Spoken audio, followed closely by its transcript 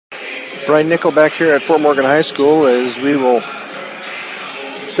Brian Nickel back here at Fort Morgan High School as we will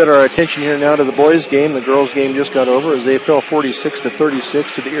set our attention here now to the boys' game. The girls' game just got over as they fell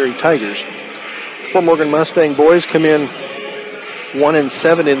 46-36 to the Erie Tigers. Fort Morgan Mustang boys come in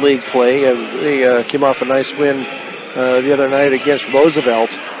 1-7 in league play. They came off a nice win the other night against Roosevelt.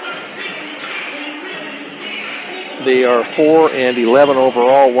 They are 4-11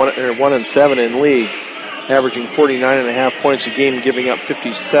 overall, 1-7 in league, averaging 49.5 points a game, giving up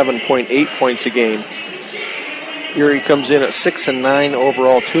 57.8 points a game. Erie comes in at 6-9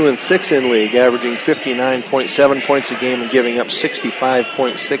 overall, 2-6 in league, averaging 59.7 points a game and giving up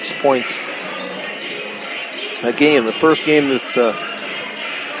 65.6 points a game. The first game that's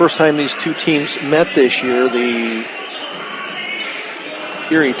first time these two teams met this year, the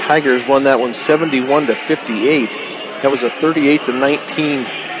Erie Tigers won that one 71-58. That was a 38-19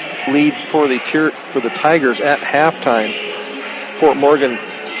 lead for the Tigers at halftime. Fort Morgan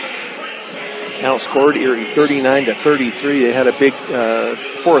outscored Erie 39-33. They had a big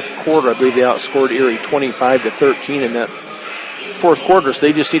fourth quarter. I believe they outscored Erie 25-13 in that fourth quarter. So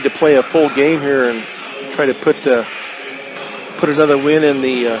they just need to play a full game here and try to put another win in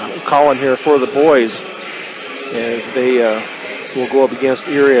the column here for the boys as they will go up against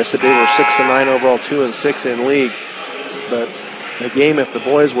Erie. I said they were 6-9 overall, 2-6 in league. But the game, if the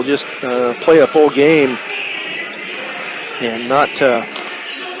boys will just play a full game and not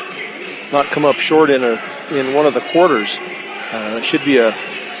come up short in one of the quarters, should be a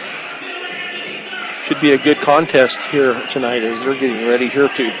good contest here tonight as they're getting ready here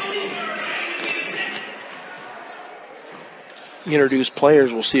to introduce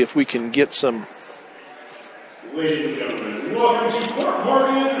players. We'll see if we can get some. Ladies and gentlemen, welcome to Fort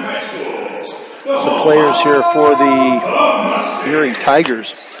Morgan High School. Some players here for the Erie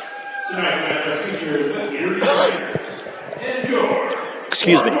Tigers.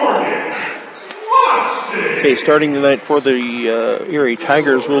 Excuse me. Okay, starting tonight for the Erie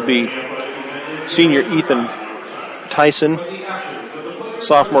Tigers will be senior Ethan Tyson,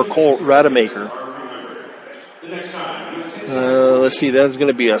 sophomore Cole Rademacher. Let's see, that's going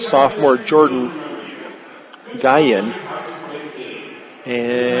to be a sophomore Jordan Guyan.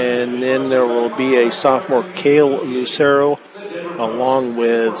 And then there will be a sophomore Cale Lucero along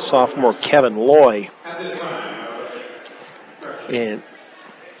with sophomore Kevin Loy. And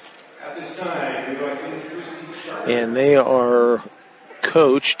they are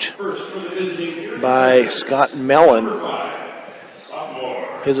coached by Scott Mellon.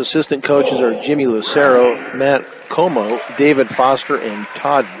 His assistant coaches are Jimmy Lucero, Matt Como, David Foster, and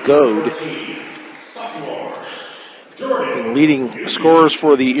Todd Goad. And leading scorers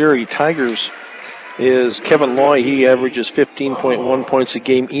for the Erie Tigers is Kevin Loy. He averages 15.1 points a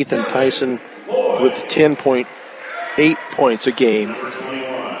game. Ethan Tyson with 10.8 points a game.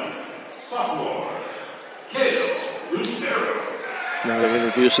 Now they're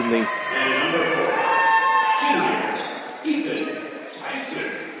introducing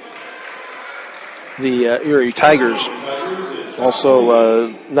the Erie Tigers.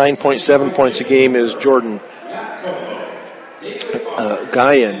 Also 9.7 points a game is Jordan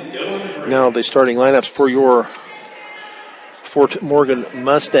Guyan. Now the starting lineups for your Fort Morgan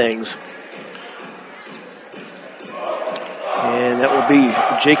Mustangs. And that will be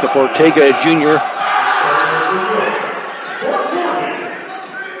Jacob Ortega Jr.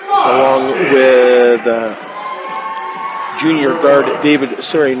 along with junior guard David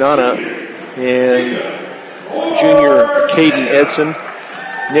Surinana and junior Caden Edson,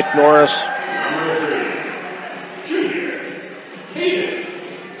 Nick Norris.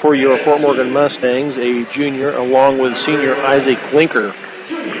 For your Fort Morgan Mustangs, a junior, along with senior Isaac Linker.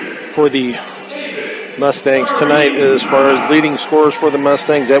 For the Mustangs tonight, as far as leading scorers for the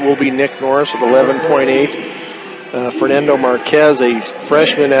Mustangs, that will be Nick Norris with 11.8. Fernando Marquez, a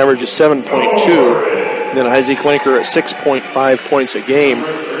freshman, averages 7.2. Then Isaac Linker at 6.5 points a game.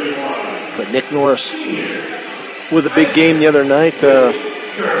 But Nick Norris with a big game the other night,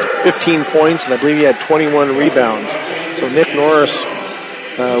 15 points, and I believe he had 21 rebounds. So Nick Norris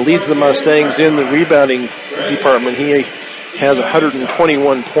leads the Mustangs in the rebounding department. He has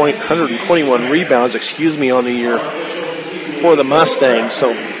 121 rebounds, on the year for the Mustangs.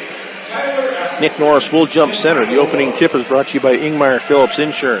 So Nick Norris will jump center. The opening tip is brought to you by Ingmeyer Phillips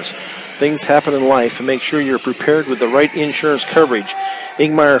Insurance. Things happen in life, and make sure you're prepared with the right insurance coverage.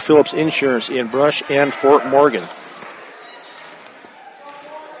 Ingmeyer Phillips Insurance in Brush and Fort Morgan.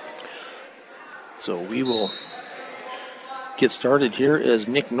 So we will get started here as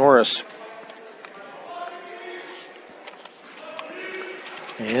Nick Norris.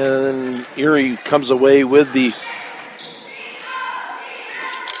 And Erie comes away with the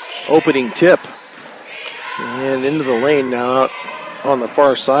opening tip. And into the lane now. Out on the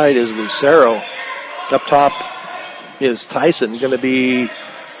far side is Lucero. Up top is Tyson. Going to be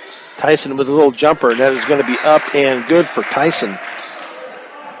Tyson with a little jumper. That is going to be up and good for Tyson.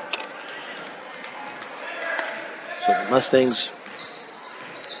 So the Mustangs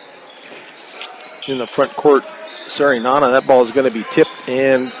in the front court. Sarinana, that ball is going to be tipped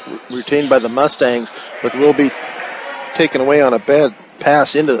and retained by the Mustangs, but will be taken away on a bad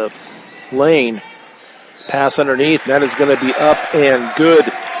pass into the lane. Pass underneath, and that is going to be up and good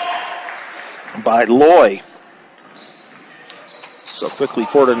by Loy. So quickly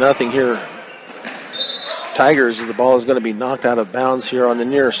 4-0 here. Tigers, the ball is going to be knocked out of bounds here on the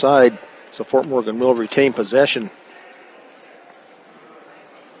near side. So Fort Morgan will retain possession.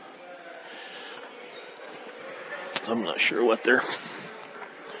 I'm not sure what they're...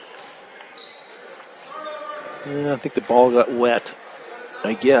 I think the ball got wet,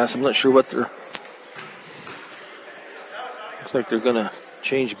 I guess. I'm not sure what they're... Looks like they're going to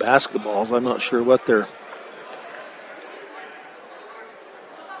change basketballs. I'm not sure what they're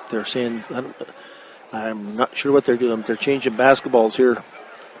saying. I'm not sure what they're doing. They're changing basketballs here.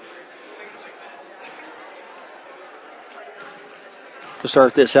 To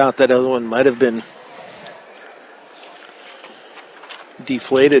start this out, that other one might have been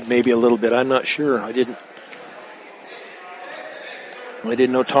deflated maybe a little bit. I'm not sure. I didn't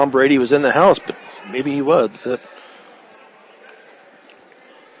know Tom Brady was in the house, but maybe he was.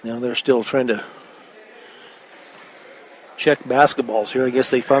 Now they're still trying to check basketballs here. I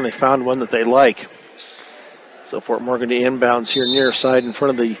guess they finally found one that they like. So Fort Morgan to inbounds here near side in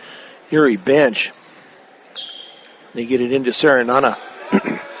front of the Erie bench. They get it into Sarinana.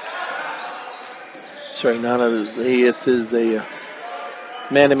 Sarinana, it is the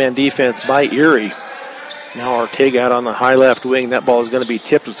man-to-man defense by Erie. Now Ortega out on the high left wing. That ball is going to be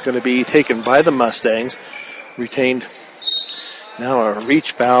tipped. It's going to be taken by the Mustangs. Retained. Now a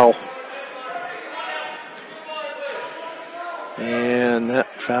reach foul. And that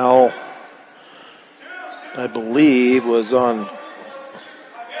foul, I believe, was on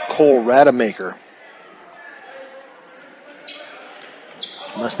Cole Rademacher.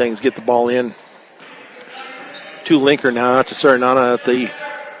 Mustangs get the ball in. To Linker now, out to Sarinana at the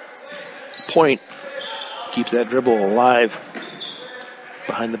point. Keeps that dribble alive.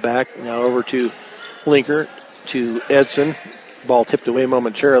 Behind the back. Now over to Linker, to Edson. Ball tipped away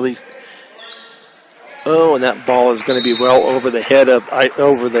momentarily. Oh, and that ball is going to be well over the head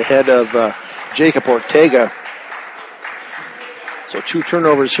of Jacob Ortega. So 2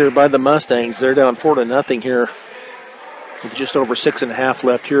 turnovers here by the Mustangs. They're down 4-0 here, with just over 6.5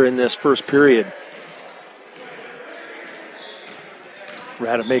 left here in this first period.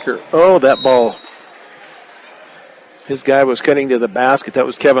 Rademacher. Oh, that ball. His guy was cutting to the basket. That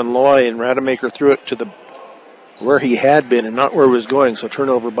was Kevin Loy, and Rademacher threw it to where he had been and not where he was going. So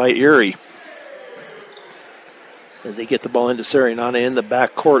turnover by Erie. As they get the ball into Sarinana in the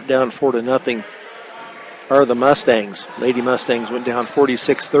back court, down 4-0 are the Mustangs. Lady Mustangs went down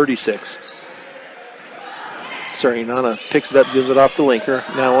 46-36. Sarinana picks it up, gives it off to Linker.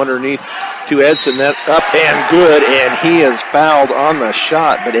 Now underneath to Edson. That up and good, and he is fouled on the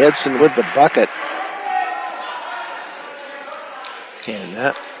shot, but Edson with the bucket. And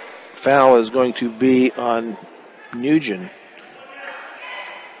that foul is going to be on Nugent.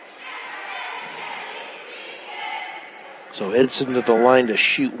 So Edson to the line to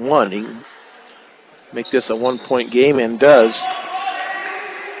shoot one. He can make this a 1-point game, and does.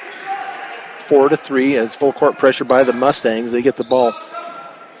 4-3 as full court pressure by the Mustangs. They get the ball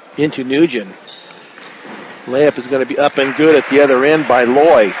into Nugent. Layup is going to be up and good at the other end by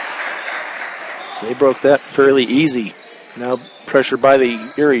Loy. So they broke that fairly easy. Now pressure by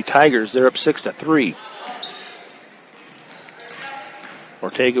the Erie Tigers. They're up 6-3.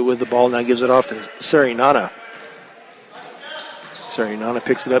 Ortega with the ball, now gives it off to Sarinana. Sarinana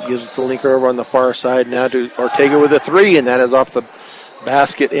picks it up, gives it to Linker over on the far side. Now to Ortega with a 3, and that is off the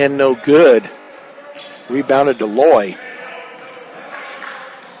basket and no good. Rebounded to Loy.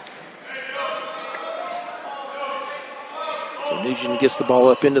 So Nugent gets the ball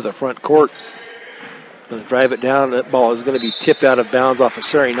up into the front court. Going to drive it down. That ball is going to be tipped out of bounds off of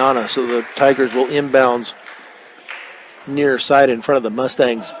Sarinana, so the Tigers will inbounds near side in front of the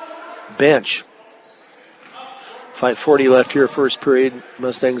Mustangs bench. 5:40 left here, first period.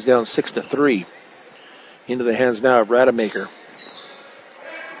 Mustangs down 6-3. Into the hands now of Rademacher.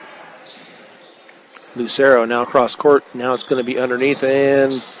 Lucero now cross court. Now it's going to be underneath,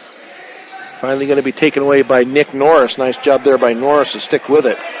 and finally going to be taken away by Nick Norris. Nice job there by Norris to stick with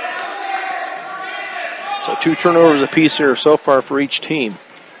it. So 2 turnovers apiece here so far for each team.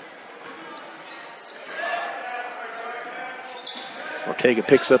 Ortega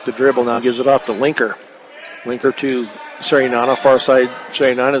picks up the dribble, now gives it off to Linker. Linker to Sarignana, far side.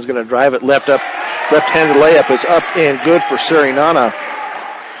 Sarignana is going to drive it left up. Left-handed layup is up and good for Sarignana.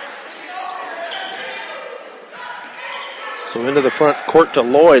 So into the front court to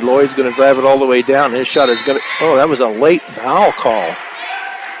Lloyd. Lloyd's going to drive it all the way down. His shot is going to, oh, that was a late foul call.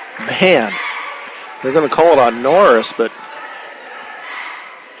 Man, they're going to call it on Norris, but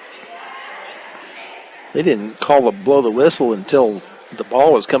they didn't blow the whistle until the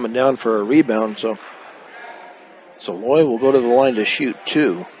ball was coming down for a rebound. So Lloyd will go to the line to shoot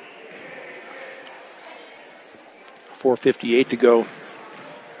two. 4:58 to go.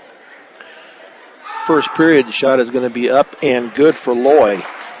 First period, the shot is going to be up and good for Loy.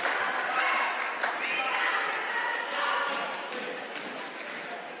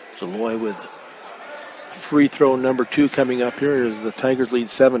 So Loy with free throw number 2 coming up here as the Tigers lead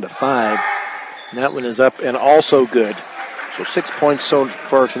 7-5. And that one is up and also good. So 6 points so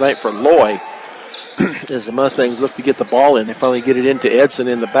far tonight for Loy. As the Mustangs look to get the ball in, they finally get it into Edson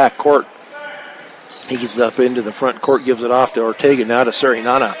in the back court. He gets up into the front court, gives it off to Ortega, now to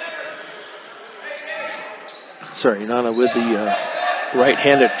Sarignana. Sarignana with the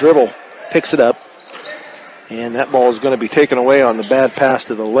right-handed dribble, picks it up. And that ball is going to be taken away on the bad pass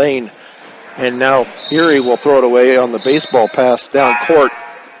to the lane. And now Erie will throw it away on the baseball pass down court.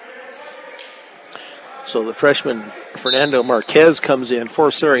 So the freshman Fernando Marquez comes in for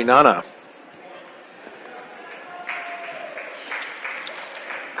Sarignana.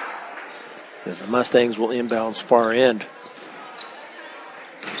 As the Mustangs will inbounds far end.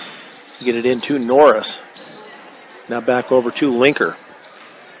 Get it into Norris. Now back over to Linker.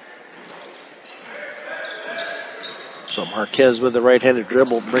 So Marquez with the right-handed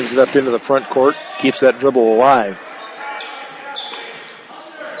dribble brings it up into the front court, keeps that dribble alive.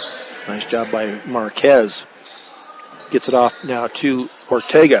 Nice job by Marquez. Gets it off now to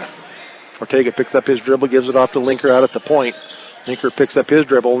Ortega. Ortega picks up his dribble, gives it off to Linker out at the point. Linker picks up his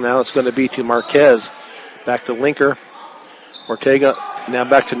dribble. Now it's going to be to Marquez. Back to Linker. Ortega. Now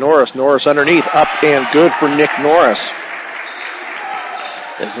back to Norris. Norris underneath. Up and good for Nick Norris.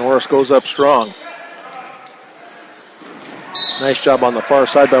 As Norris goes up strong. Nice job on the far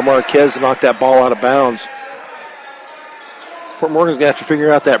side by Marquez to knock that ball out of bounds. Fort Morgan's going to have to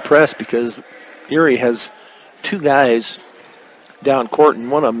figure out that press because Erie has 2 guys down court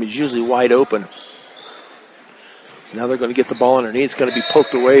and one of them is usually wide open. So now they're going to get the ball underneath. It's going to be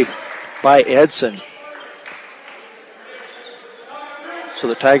poked away by Edson. So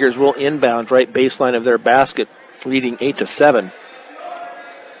the Tigers will inbound right baseline of their basket, leading 8-7.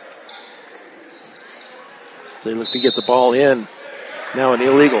 So they look to get the ball in. Now an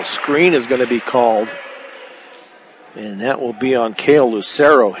illegal screen is going to be called. And that will be on Cale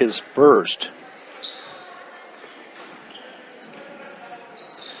Lucero, his first.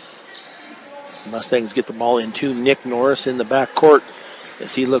 Mustangs get the ball into Nick Norris in the back court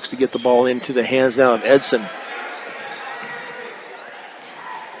as he looks to get the ball into the hands now of Edson.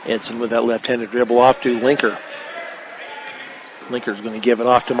 Edson with that left-handed dribble off to Linker. Linker's going to give it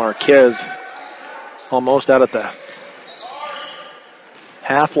off to Marquez almost out at the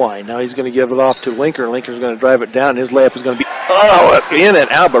half line. Now he's going to give it off to Linker. Linker's going to drive it down. His layup is going to be in and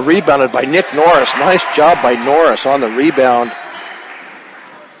out, but rebounded by Nick Norris. Nice job by Norris on the rebound.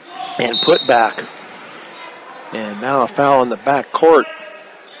 And put back. And now a foul in the back court.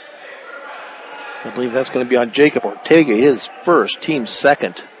 I believe that's going to be on Jacob Ortega, his first, team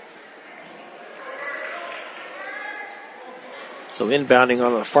second. So inbounding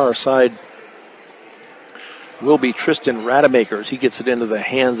on the far side will be Tristan Rademacher as he gets it into the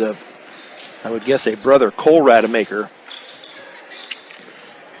hands of, I would guess, a brother, Cole Rademacher.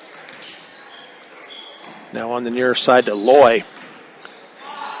 Now on the near side to Loy.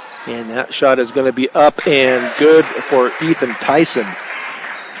 And that shot is going to be up and good for Ethan Tyson.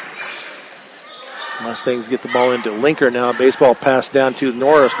 Mustangs get the ball into Linker now. Baseball pass down to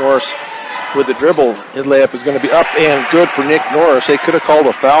Norris. Norris with the dribble. His layup is going to be up and good for Nick Norris. They could have called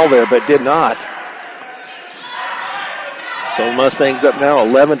a foul there, but did not. So Mustangs up now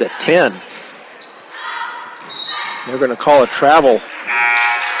 11-10. They're going to call a travel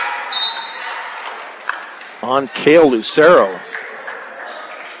on Cale Lucero.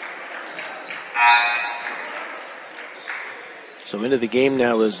 So into the game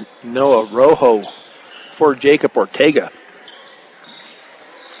now is Noah Rojo for Jacob Ortega.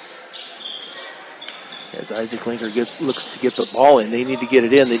 As Isaac Linker looks to get the ball in, they need to get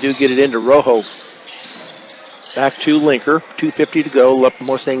it in. They do get it into Rojo. Back to Linker, 2:50 to go.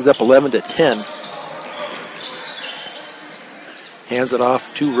 Mustangs up 11-10. Hands it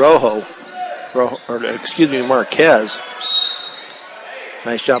off to Marquez.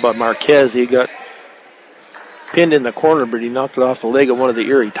 Nice job by Marquez. He got pinned in the corner, but he knocked it off the leg of one of the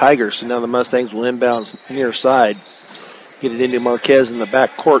Erie Tigers. So now the Mustangs will inbound near side. Get it into Marquez in the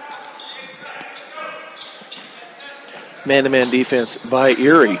back court. Man-to-man defense by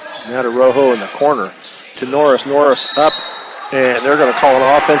Erie. Now to Rojo in the corner. To Norris. Norris up, and they're going to call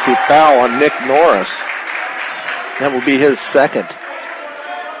an offensive foul on Nick Norris. That will be his second.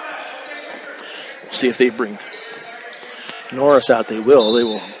 See if they bring Norris out. They will. They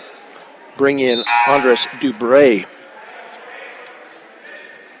will bring in Andres Dubray.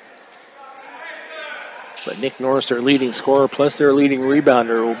 But Nick Norris, their leading scorer, plus their leading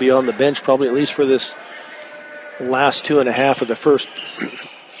rebounder, will be on the bench probably at least for this last 2.5 of the first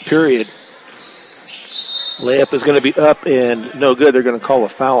period. Layup is going to be up and no good. They're going to call a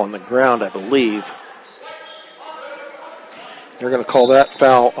foul on the ground, I believe. They're going to call that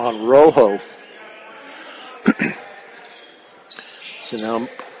foul on Rojo. So now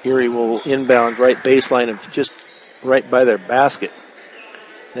Erie will inbound right baseline and just right by their basket.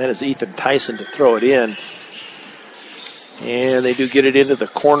 That is Ethan Tyson to throw it in. And they do get it into the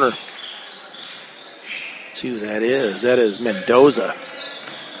corner. See who that is. That is Mendoza.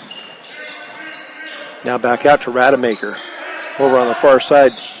 Now back out to Rademacher. Over on the far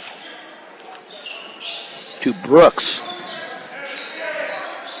side to Brooks.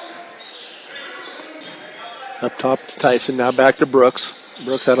 Up top to Tyson. Now back to Brooks.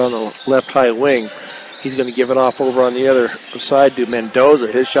 Brooks out on the left high wing. He's going to give it off over on the other side to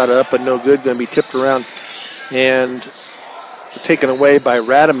Mendoza. His shot up and no good. Going to be tipped around and taken away by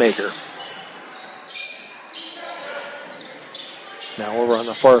Rademacher. Now over on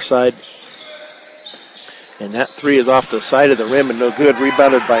the far side. And that three is off the side of the rim and no good.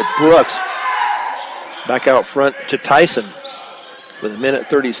 Rebounded by Brooks. Back out front to Tyson. With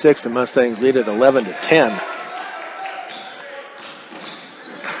 1:36, the Mustangs lead at 11-10.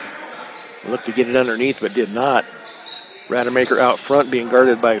 Looked to get it underneath, but did not. Rademacher out front being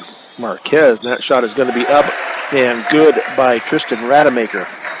guarded by Marquez. And that shot is going to be up and good by Tristan Rademacher.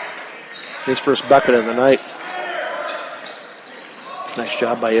 His first bucket of the night. Nice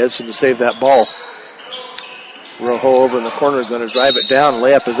job by Edson to save that ball. Rojo over in the corner is going to drive it down.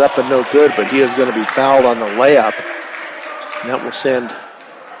 Layup is up and no good, but he is going to be fouled on the layup. And that will send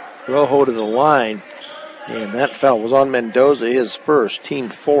Rojo to the line. And that foul was on Mendoza, his first, team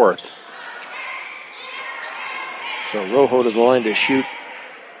fourth. So Rojo to the line to shoot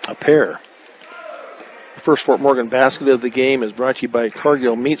a pair. The first Fort Morgan basket of the game is brought to you by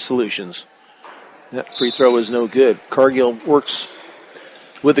Cargill Meat Solutions. That free throw is no good. Cargill works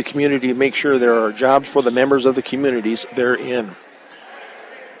with the community to make sure there are jobs for the members of the communities they're in.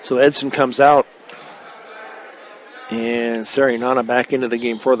 So Edson comes out, and Sarignana back into the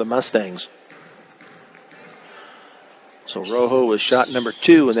game for the Mustangs. So Rojo was shot number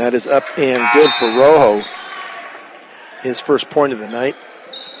 2, and that is up and good for Rojo. His first point of the night.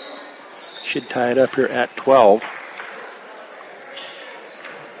 Should tie it up here at 12.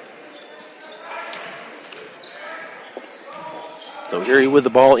 So Erie with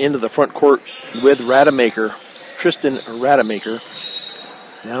the ball into the front court with Rademacher, Tristan Rademacher.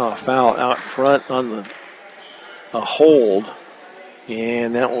 Now a foul out front on a hold,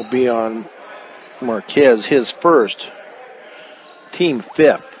 and that will be on Marquez, his first, team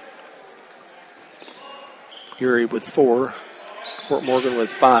fifth. Erie with 4, Fort Morgan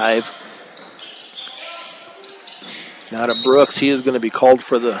with 5. Now to Brooks, he is going to be called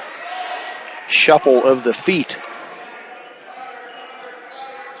for the shuffle of the feet.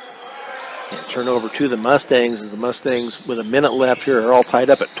 And turnover to the Mustangs, as the Mustangs with a minute left here are all tied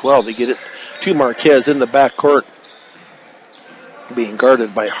up at 12. They get it to Marquez in the backcourt, being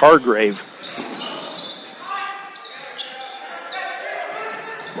guarded by Hargrave.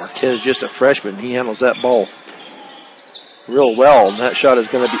 Marquez just a freshman. He handles that ball real well, and that shot is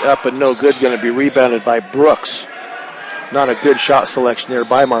going to be up and no good, going to be rebounded by Brooks. Not a good shot selection there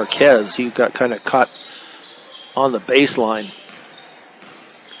by Marquez. He got kind of caught on the baseline.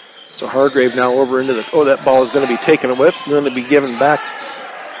 So Hargrave now over into the, that ball is going to be taken away, going to be given back.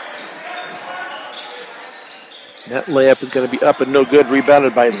 That layup is going to be up and no good,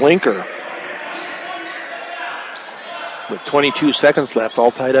 rebounded by Linker. With 22 seconds left,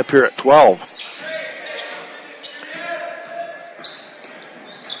 all tied up here at 12.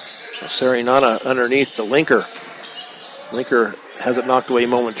 So Sarignana underneath the Linker. Linker has it knocked away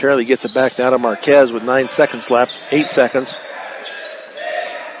momentarily, gets it back now to Marquez with 9 seconds left, 8 seconds.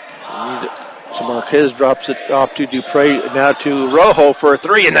 So Marquez drops it off to Dupre, now to Rojo for a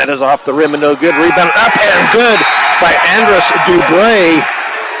 3, and that is off the rim and no good. Rebound up and good by Andres Dubray,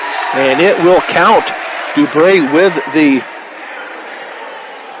 and it will count. Dubray with the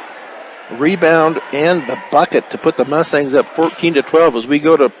rebound and the bucket to put the Mustangs up 14-12 as we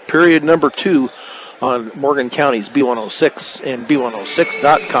go to period number 2 on Morgan County's B106 and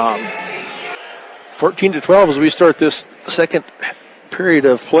B106.com. 14-12 as we start this second period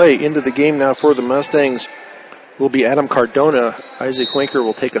of play into the game now for the Mustangs will be Adam Cardona. Isaac Winker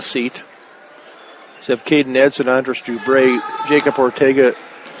will take a seat. So have Caden Edson, Andres Dubray, Jacob Ortega,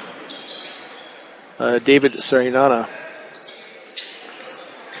 David Serinana,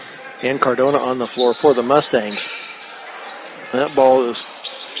 and Cardona on the floor for the Mustangs. That ball is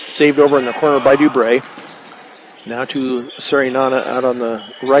saved over in the corner by Dubray. Now to Serinana out on the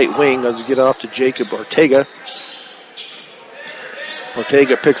right wing as we get off to Jacob Ortega.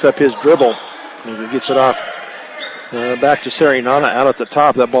 Ortega picks up his dribble and he gets it off back to Serinana out at the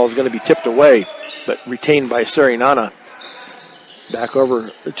top. That ball is going to be tipped away, but retained by Serinana. Back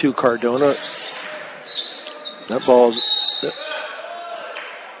over to Cardona. That ball is,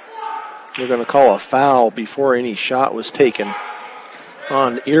 they're going to call a foul before any shot was taken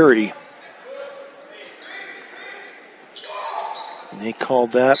on Erie. And they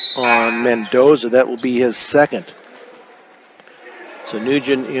called that on Mendoza. That will be his second. So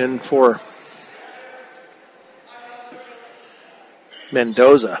Nugent in for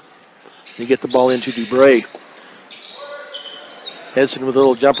Mendoza. They get the ball into Dubray. Edson with a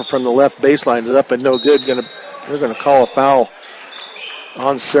little jumper from the left baseline is up and no good. They're going to call a foul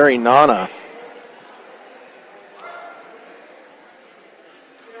on Serinana.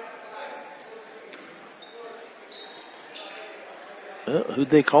 Who'd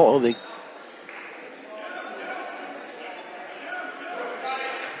they call? They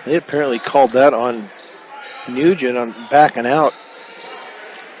apparently called that on Nugent on backing out.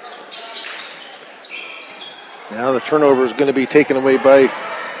 Now the turnover is going to be taken away by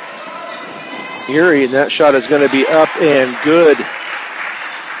Erie, and that shot is going to be up and good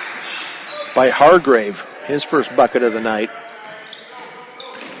by Hargrave, his first bucket of the night.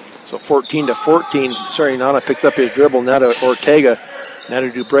 So 14-14, Serinana picks up his dribble, now to Ortega, now to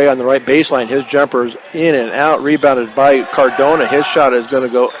Dubray on the right baseline. His jumper is in and out, rebounded by Cardona. His shot is going to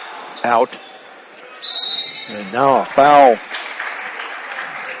go out. And now a foul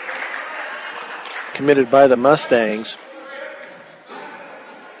committed by the Mustangs.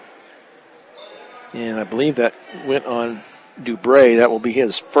 And I believe that went on Dubray. That will be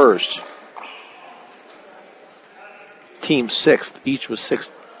his first. Team sixth, each with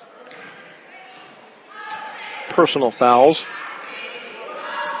 6 personal fouls.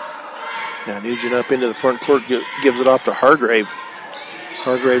 Now Nugent up into the front court, gives it off to Hargrave.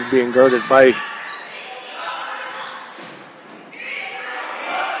 Hargrave being guarded by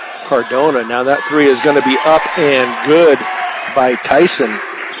Cardona. Now that three is going to be up and good by Tyson.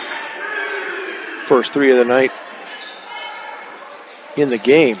 First three of the night in the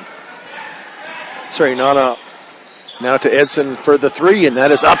game. Serinana now to Edson for the three, and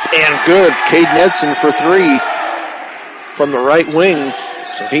that is up and good. Caden Edson for three from the right wing.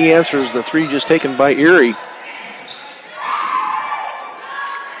 So he answers the three just taken by Erie.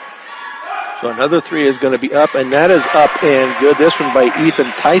 So another three is going to be up, and that is up and good. This one by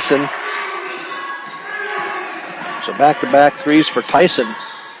Ethan Tyson. So back-to-back threes for Tyson.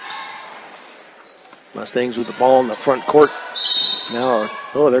 Mustangs with the ball in the front court. Now,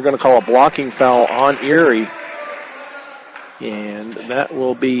 they're going to call a blocking foul on Erie. And that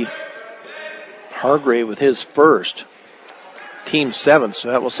will be Hargrave with his first. Team 7, so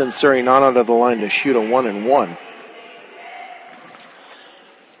that will send Serinana to the line to shoot a 1-and-1.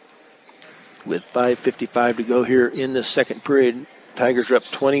 With 5:55 to go here in the second period, Tigers are up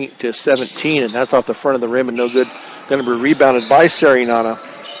 20-17, and that's off the front of the rim and no good. Going to be rebounded by Serinana.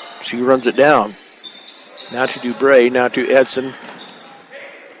 She runs it down. Now to Dubray, now to Edson.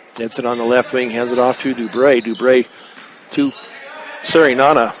 Edson on the left wing, hands it off to Dubray. Dubray to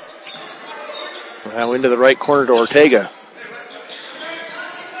Serinana. Now into the right corner to Ortega.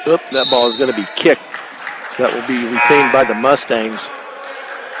 Oop, that ball is going to be kicked. So that will be retained by the Mustangs.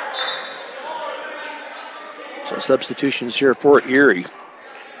 So substitutions here for Erie.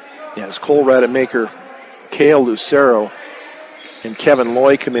 Yes, Cole Rademacher, Cale Lucero, and Kevin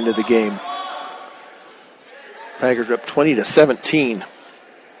Loy come into the game. Tigers are up 20-17.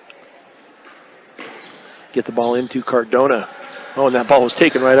 Get the ball into Cardona. Oh, and that ball was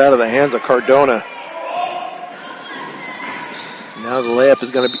taken right out of the hands of Cardona. Now the layup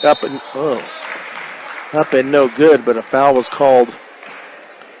is going to be up and no good, but a foul was called.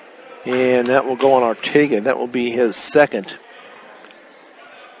 And that will go on Ortega. That will be his second.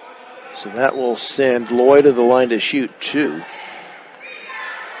 So that will send Loy to the line to shoot 2.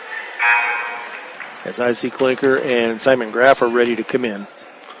 As Isaac Linker and Simon Graff are ready to come in.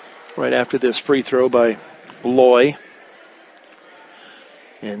 right after this free throw by Loy.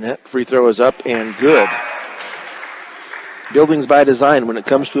 And that free throw is up and good. Buildings by Design. When it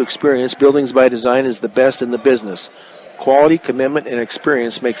comes to experience, Buildings by Design is the best in the business. Quality, commitment, and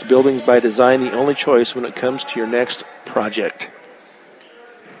experience makes Buildings by Design the only choice when it comes to your next project.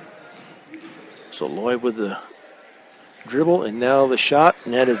 So Lloyd with the dribble, and now the shot,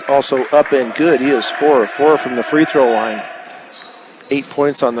 and that is also up and good. He is 4 of 4 from the free throw line. 8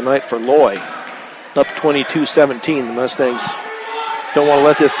 points on the night for Loy. Up 22-17. The Mustangs don't want to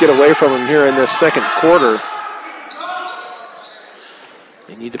let this get away from them here in this second quarter.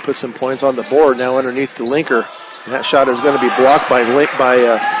 They need to put some points on the board now underneath the linker. And that shot is going to be blocked by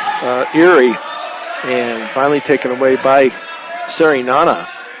Erie and finally taken away by Serinana.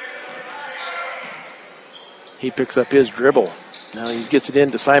 He picks up his dribble. Now he gets it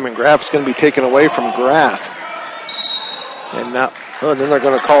into Simon Graff. It's going to be taken away from Graff. And now, then they're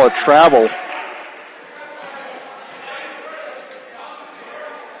going to call a travel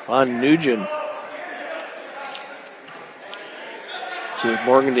on Nugent. So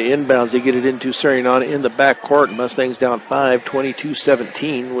Morgan to inbounds. They get it into Serinana in the backcourt. Mustangs down 5,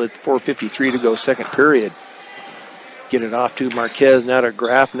 22-17 with 4:53 to go second period. Get it off to Marquez, now to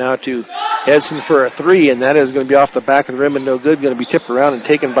Graff, now to Edson for a three, and that is going to be off the back of the rim and no good. Going to be tipped around and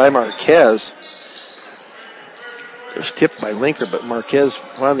taken by Marquez. It was tipped by Linker, but Marquez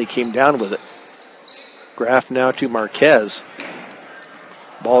finally came down with it. Graff now to Marquez.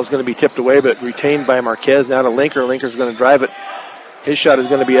 Ball is going to be tipped away, but retained by Marquez. Now to Linker. Linker's going to drive it. His shot is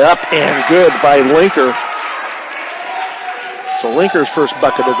going to be up and good by Linker. So Linker's first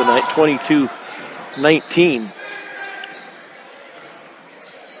bucket of the night, 22-19.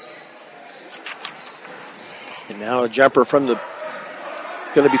 And now a jumper from the,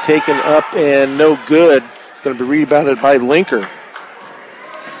 going to be taken up and no good. Going to be rebounded by Linker.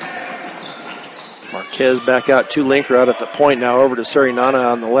 Marquez back out to Linker out at the point, now over to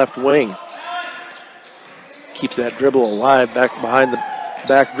Serinana on the left wing. Keeps that dribble alive, back behind the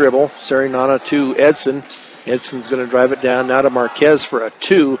back dribble. Serinana to Edson. Edson's going to drive it down now to Marquez for a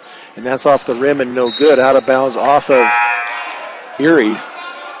two, and that's off the rim and no good. Out of bounds off of Erie.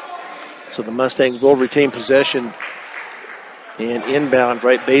 So the Mustangs will retain possession and inbound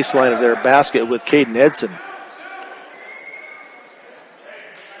right baseline of their basket with Caden Edson.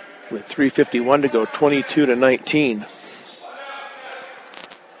 With 3:51 to go, 22-19.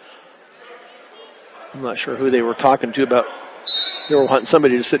 I'm not sure who they were talking to about. They were wanting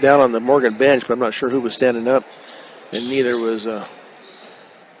somebody to sit down on the Morgan bench, but I'm not sure who was standing up. And neither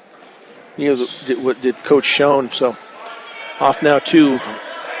did Coach Schoen. So off now to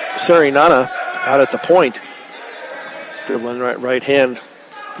Serinana out at the point. Dribbling right hand.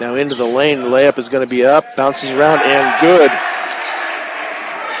 Now into the lane. The layup is going to be up. Bounces around and good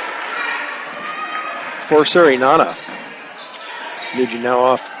for Serinana. Nugent now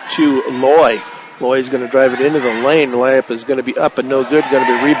off to Loy. Loy's going to drive it into the lane. The layup is going to be up and no good. Going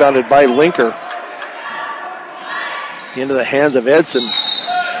to be rebounded by Linker. Into the hands of Edson.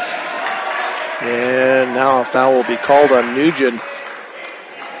 And now a foul will be called on Nugent.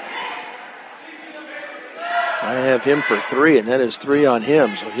 I have him for three, and that is three on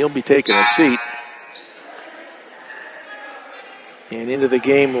him, so he'll be taking a seat. And into the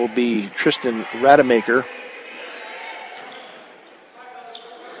game will be Tristan Rademacher.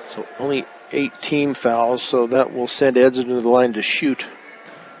 So only 18 fouls, so that will send Edson to the line to shoot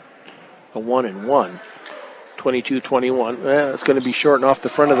a 1-and-1. 22-21. It's going to be short and off the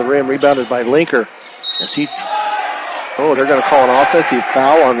front of the rim, rebounded by Linker. They're going to call an offensive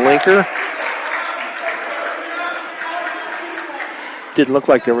foul on Linker. Didn't look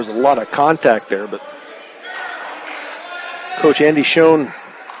like there was a lot of contact there, but Coach Andy Schoen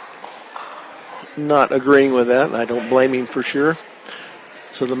not agreeing with that, and I don't blame him for sure.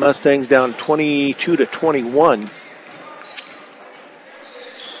 So the Mustangs down 22-21.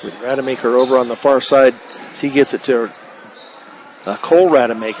 With Rademacher over on the far side, as he gets it to Cole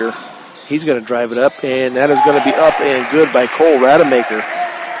Rademacher. He's going to drive it up, and that is going to be up and good by Cole Rademacher.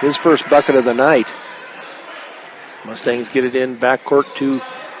 His first bucket of the night. Mustangs get it in backcourt to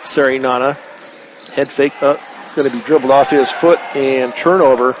Serinana. Head fake up. It's going to be dribbled off his foot and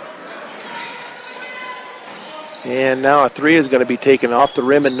turnover. And now a three is going to be taken off the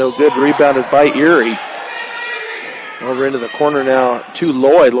rim and no good. Rebounded by Erie. Over into the corner now to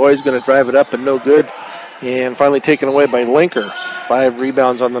Lloyd. Lloyd's going to drive it up and no good. And finally taken away by Linker. 5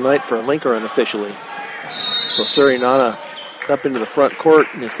 rebounds on the night for Linker unofficially. So Serinana up into the front court,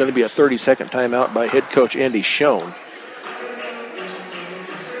 and it's going to be a 30-second timeout by head coach Andy Schoen.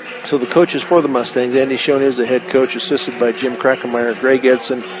 So the coaches for the Mustangs, Andy Schoen is the head coach, assisted by Jim Krackemeyer, Greg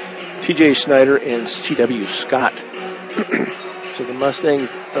Edson, TJ Snyder, and C.W. Scott. So the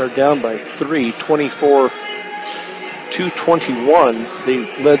Mustangs are down by 3, 24-21. They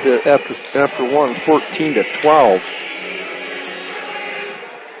led after one, 14-12.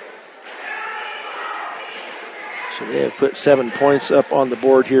 So they have put 7 points up on the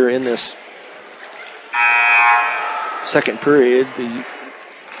board here in this second period. The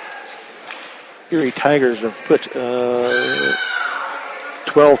Erie Tigers have put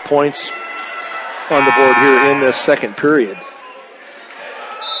 12 points on the board here in this second period.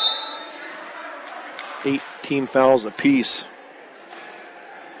 8 team fouls apiece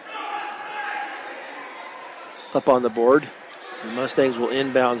up on the board. The Mustangs will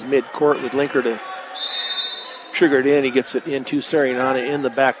inbounds mid-court with Linker to trigger it in. He gets it into Sarignana in the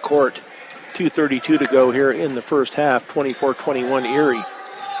back court. 2:32 to go here in the first half, 24-21 Erie.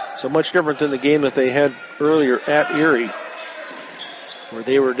 So much different than the game that they had earlier at Erie, where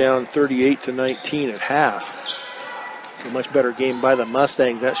they were down 38-19 at half. A much better game by the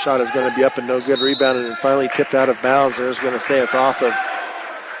Mustangs. That shot is going to be up and no good. Rebounded and finally tipped out of bounds. They're just going to say it's off of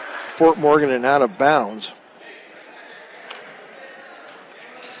Fort Morgan and out of bounds.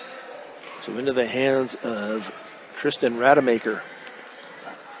 So into the hands of Tristan Rademacher.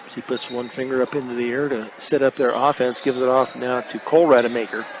 As he puts one finger up into the air to set up their offense. Gives it off now to Cole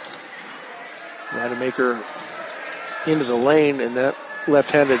Rademacher. Rademacher into the lane, and that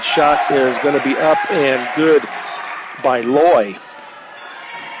left-handed shot is going to be up and good by Loy.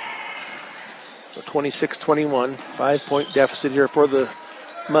 So 26-21, 5-point deficit here for the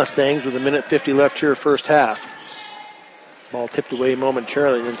Mustangs with 1:50 left here first half. Ball tipped away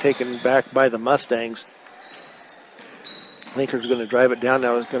momentarily, then taken back by the Mustangs. Linker's going to drive it down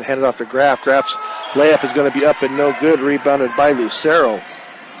now. He's going to hand it off to Graff. Graff's layup is going to be up and no good. Rebounded by Lucero.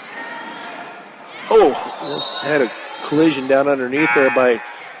 Oh, had a collision down underneath there by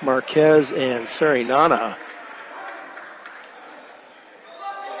Marquez and Sarignana.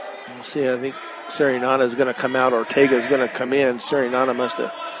 We'll see, I think Sarignana is going to come out. Ortega is going to come in. Sarignana must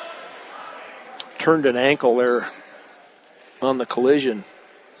have turned an ankle there on the collision.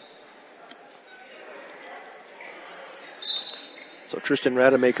 So Tristan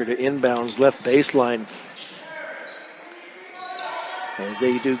Rademacher to inbounds left baseline. As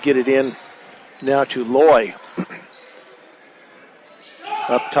they do get it in now to Loy.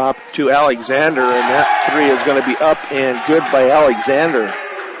 Up top to Alexander, and that three is going to be up and good by Alexander.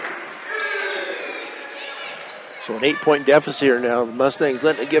 So an 8-point deficit here now. The Mustangs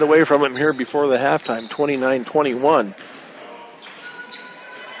letting it get away from him here before the halftime, 29-21.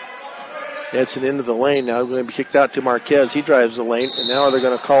 Edson into the lane now, going to be kicked out to Marquez. He drives the lane, and now they're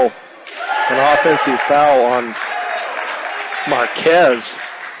going to call an offensive foul on Marquez.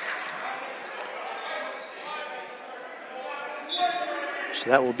 So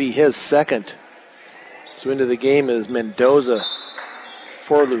that will be his second. So into the game is Mendoza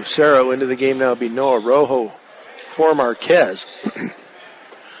for Lucero. Into the game now will be Noah Rojo for Marquez.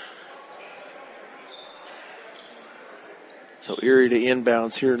 So Erie to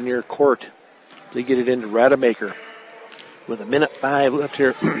inbounds here near court. They get it into Rademacher with 1:05 left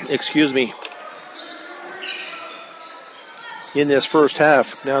here, excuse me, in this first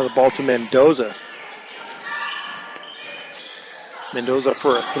half. Now the ball to Mendoza. Mendoza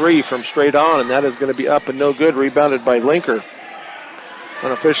for a three from straight on, and that is going to be up and no good. Rebounded by Linker.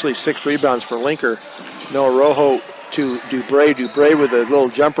 Unofficially 6 rebounds for Linker. Noah Rojo to Dubray. Dubray with a little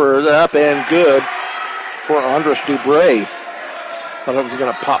jumper up and good for Andres Dubray. Thought it was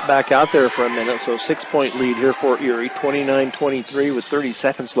going to pop back out there for a minute. So 6-point lead here for Erie. 29-23 with 30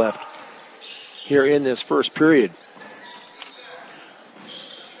 seconds left here in this first period.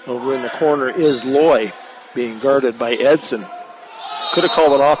 Over in the corner is Loy being guarded by Edson. Could have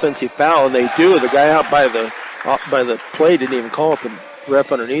called an offensive foul, and they do. The guy out by the play didn't even call it. The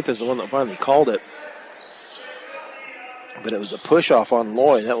ref underneath is the one that finally called it. But it was a push-off on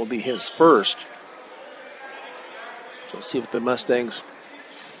Loy. That will be his first. So let's see what the Mustangs.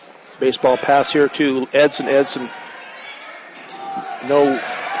 Baseball pass here to Edson. Edson, no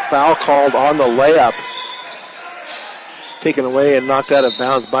foul called on the layup. Taken away and knocked out of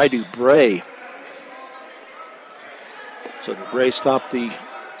bounds by Dubray. So Dubray stopped the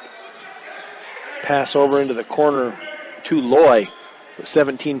pass over into the corner to Loy with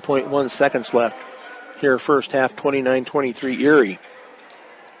 17.1 seconds left here first half, 29-23 Erie.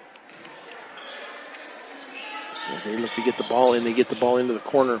 As they look to get the ball in, they get the ball into the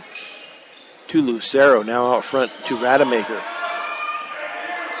corner to Lucero. Now out front to Rademacher.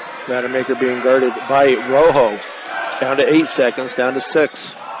 Rademacher being guarded by Rojo. Down to 8 seconds, down to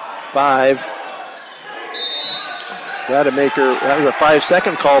 6, 5, Rademacher, that was a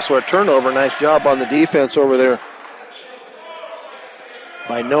 5-second call, so a turnover. Nice job on the defense over there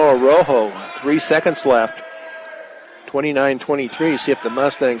by Noah Rojo. 3 seconds left. 29-23. See if the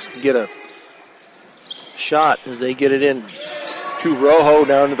Mustangs can get a shot as they get it in to Rojo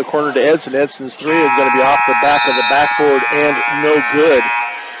down to the corner to Edson. Edson's three is going to be off the back of the backboard and no good.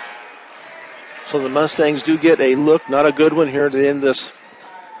 So the Mustangs do get a look, not a good one here to end this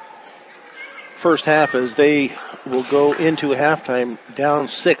first half, as they will go into halftime down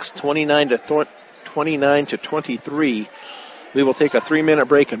 6, 29 to 23. We will take a 3-minute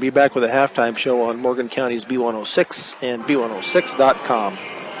break and be back with a halftime show on Morgan County's B106 and B106.com.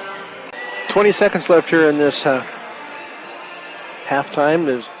 20 seconds left here in this halftime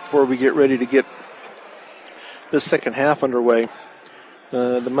before we get ready to get this second half underway.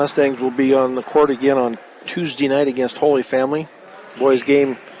 The Mustangs will be on the court again on Tuesday night against Holy Family. Boys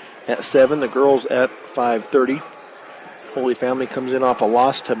game at 7, the girls at 5:30. Holy Family comes in off a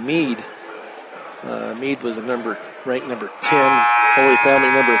loss to Meade. Meade was ranked number 10, Holy Family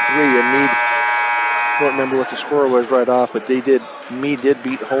number 3, and Meade, I don't remember what the score was right off, but Meade did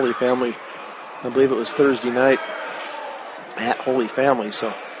beat Holy Family. I believe it was Thursday night at Holy Family.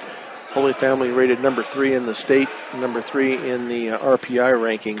 So Holy Family rated number 3 in the state, number 3 in the RPI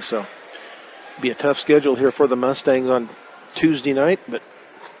ranking. So it'll be a tough schedule here for the Mustangs on Tuesday night, but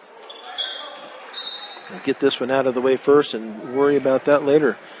we'll get this one out of the way first and worry about that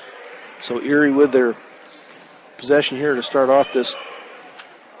later. So Erie with their possession here to start off this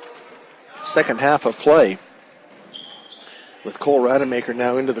second half of play, with Cole Rademacher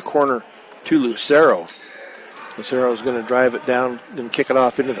now into the corner to Lucero. Lucero is going to drive it down and kick it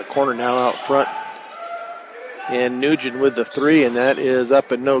off into the corner now out front. And Nugent with the three, and that is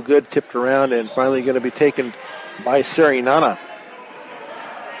up and no good, tipped around and finally going to be taken by Serinana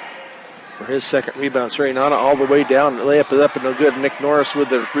for his second rebound. Serinana all the way down. The layup is up and no good. Nick Norris with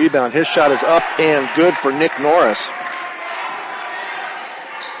the rebound. His shot is up and good for Nick Norris.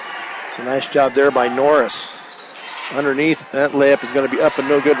 It's a nice job there by Norris. Underneath, that layup is going to be up and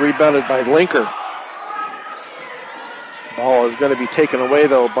no good. Rebounded by Linker. Ball is going to be taken away,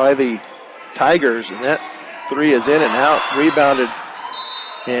 though, by the Tigers. And that three is in and out. Rebounded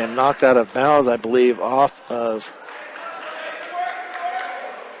and knocked out of bounds, I believe, off of...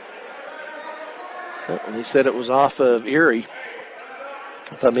 They said it was off of Erie.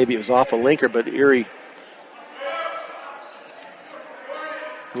 I thought maybe it was off of Linker, but Erie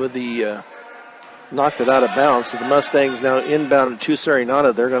with the knocked it out of bounds. So the Mustangs now inbound to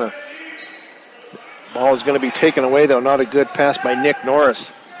Serinana. They're going to, ball is going to be taken away, though. Not a good pass by Nick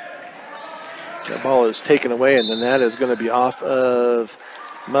Norris. That ball is taken away, and then that is going to be off of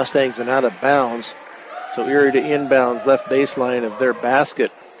Mustangs and out of bounds. So Erie to inbounds, left baseline of their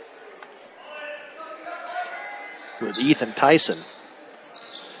basket with Ethan Tyson.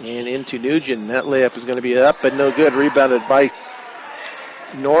 And into Nugent. That layup is going to be up and no good. Rebounded by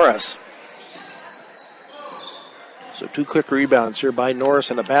Norris. So two quick rebounds here by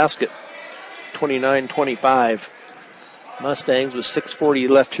Norris in a basket. 29-25. Mustangs with 6:40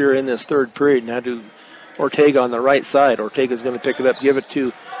 left here in this third period. Now to Ortega on the right side. Ortega's going to pick it up, give it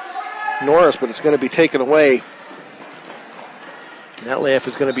to Norris, but it's going to be taken away. And that layup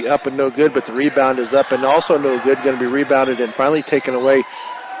is going to be up and no good, but the rebound is up and also no good. Going to be rebounded and finally taken away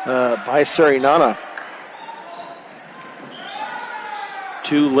by Serinana.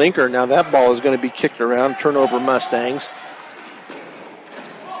 To Linker. Now that ball is going to be kicked around. Turnover Mustangs.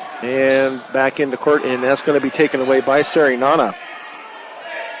 And back into court, and that's going to be taken away by Serinana.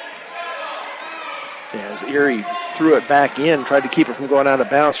 As Erie threw it back in, tried to keep it from going out of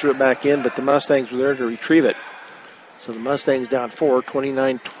bounds, threw it back in, but the Mustangs were there to retrieve it. So the Mustangs down 4,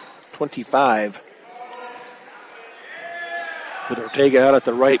 29-25. With Ortega out at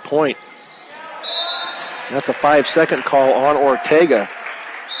the right point. That's a 5-second call on Ortega.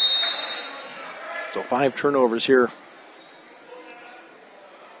 So 5 turnovers here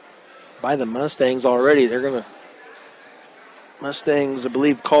by the Mustangs already. They're going to, Mustangs, I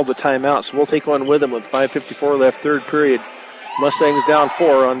believe, called the timeout, so we'll take one with them with 5:54 left, third period. Mustangs down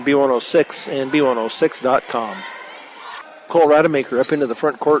 4 on B106 and B106.com. Cole Rademacher up into the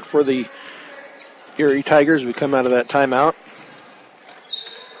front court for the Erie Tigers. We come out of that timeout.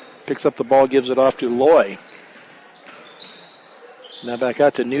 Picks up the ball, gives it off to Loy. Now back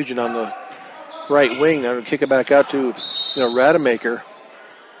out to Nugent on the right wing. Now to kick it back out to Rademacher.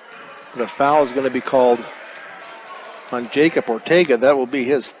 But a foul is going to be called on Jacob Ortega. That will be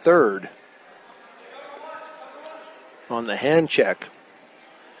his third on the hand check.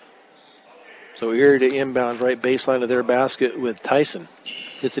 So Erie to inbound right baseline of their basket with Tyson.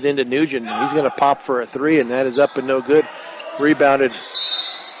 Gets it into Nugent. He's going to pop for a three, and that is up and no good. Rebounded.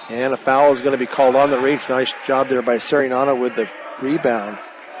 And a foul is going to be called on the reach. Nice job there by Sarignano with the rebound.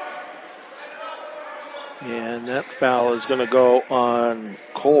 And that foul is going to go on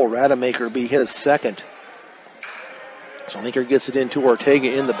Cole Rademacher, be his second. So Linker gets it into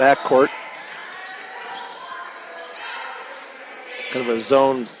Ortega in the backcourt. Kind of a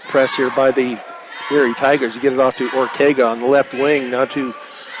zone press here by the Erie Tigers. You get it off to Ortega on the left wing. Now to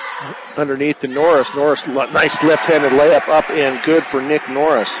underneath to Norris. Norris, nice left-handed layup up and good for Nick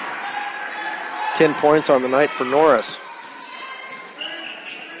Norris. 10 points on the night for Norris.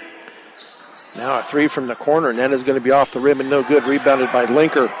 Now a three from the corner, and that is going to be off the rim and no good. Rebounded by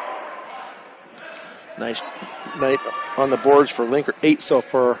Linker. Nice night on the boards for Linker. 8 so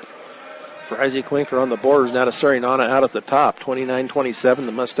far for Isaac Linker on the boards. Now to Sarignano out at the top. 29-27.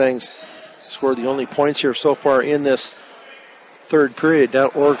 The Mustangs scored the only points here so far in this third period. Now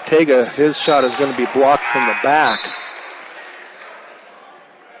Ortega, his shot is going to be blocked from the back.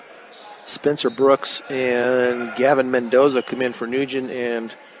 Spencer Brooks and Gavin Mendoza come in for Nugent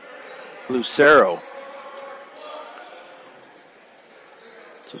and Lucero.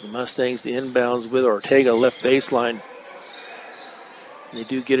 So the Mustangs, the inbounds with Ortega left baseline. They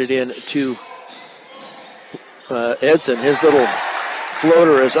do get it in to Edson. His little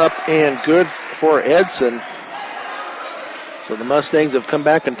floater is up and good for Edson. So the Mustangs have come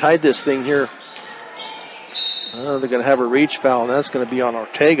back and tied this thing here. They're going to have a reach foul, and that's going to be on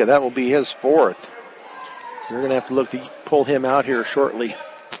Ortega. That will be his fourth. So they're going to have to look to pull him out here shortly.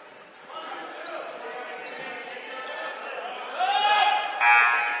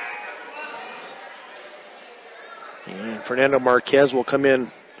 And Fernando Marquez will come in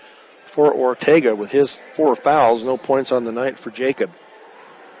for Ortega with his 4 fouls. No points on the night for Jacob.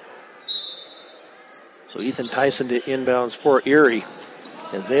 So Ethan Tyson to inbounds for Erie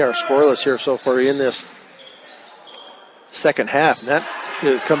as they are scoreless here so far in this second half. And that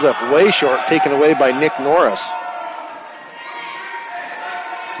comes up way short, taken away by Nick Norris.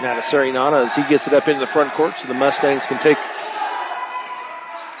 Now to Sarignano as he gets it up into the front court so the Mustangs can take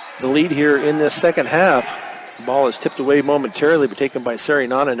the lead here in this second half. The ball is tipped away momentarily, but taken by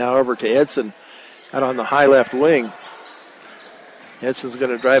Sarignano. Now over to Edson out on the high left wing. Edson's going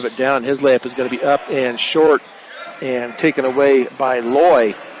to drive it down. His layup is going to be up and short and taken away by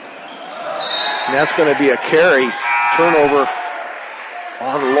Loy. And that's going to be a carry. Turnover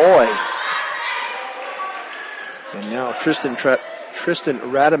on Loy. And now Tristan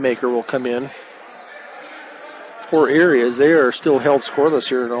Rademacher will come in for Erie as they are still held scoreless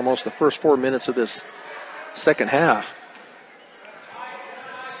here in almost the first 4 minutes of this second half.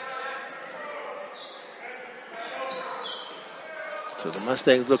 So the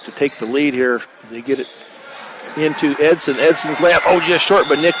Mustangs look to take the lead here. They get it into Edson. Edson's layup, just short,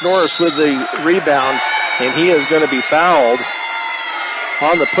 but Nick Norris with the rebound, and he is going to be fouled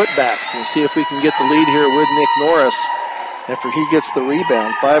on the putbacks. We'll see if we can get the lead here with Nick Norris after he gets the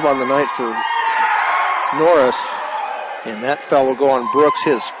rebound. 5 on the night for Norris, and that foul will go on Brooks,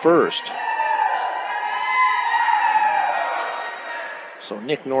 his first. So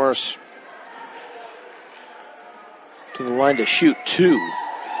Nick Norris to the line to shoot 2.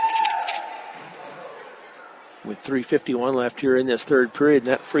 With 3:51 left here in this third period,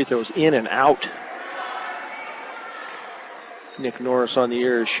 and that free throw's in and out. Nick Norris on the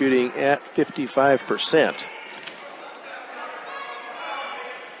year is shooting at 55%.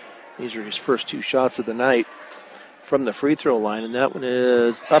 These are his first 2 shots of the night from the free throw line, and that one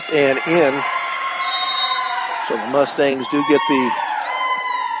is up and in. So the Mustangs do get the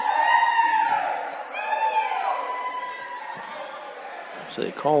So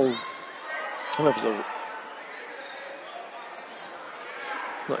they called, I don't know if it was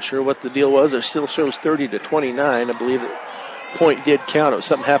not sure what the deal was. It still shows 30-29. I believe the point did count. It was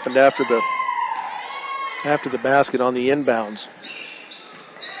something happened after the basket on the inbounds.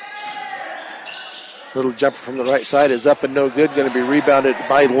 Little jumper from the right side is up and no good. Going to be rebounded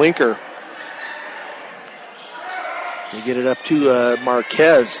by Linker. They get it up to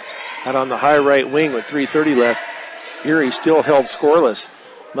Marquez out on the high right wing with 3:30 left. Erie still held scoreless.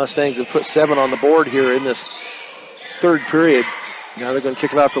 Mustangs have put 7 on the board here in this third period. Now they're going to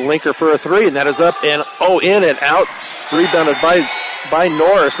kick it out to Linker for a 3, and that is up and in and out. Rebounded by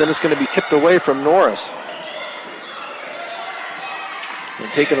Norris. Then it's going to be tipped away from Norris.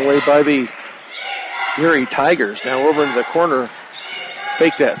 And taken away by the Erie Tigers. Now over into the corner.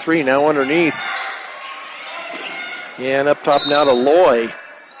 Fake that 3. Now underneath. And up top now to Loy.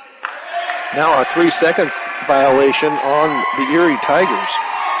 Now a 3 seconds violation on the Erie Tigers.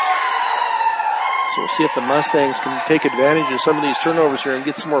 So we'll see if the Mustangs can take advantage of some of these turnovers here and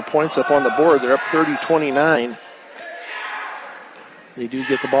get some more points up on the board. They're up 30-29. They do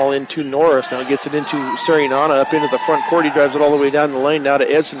get the ball into Norris. Now gets it into Sarignana up into the front court. He drives it all the way down the lane. Now to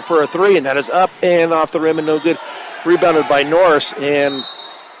Edson for a three, and that is up and off the rim and no good. Rebounded by Norris, and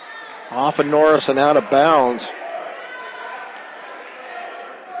off of Norris and out of bounds.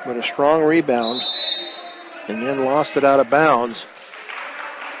 But a strong rebound, and then lost it out of bounds.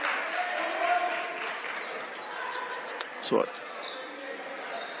 So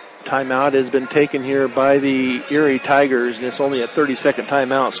timeout has been taken here by the Erie Tigers, and it's only a 30-second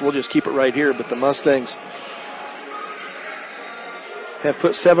timeout, so we'll just keep it right here. But the Mustangs have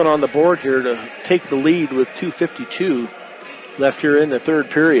put 7 on the board here to take the lead with 2:52 left here in the third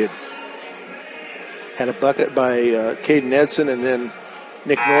period. Had a bucket by Caden Edson, and then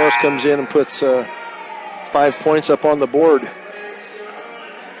Nick Norris comes in and puts 5 points up on the board,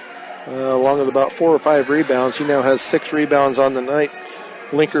 along with about 4 or 5 rebounds. He now has 6 rebounds on the night.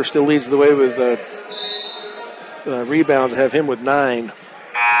 Linker still leads the way with rebounds. Have him with 9.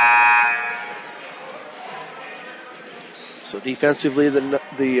 So defensively,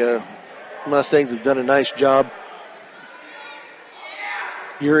 the Mustangs have done a nice job.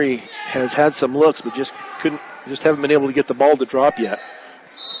 Erie has had some looks, but just haven't been able to get the ball to drop yet.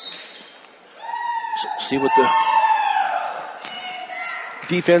 So see what the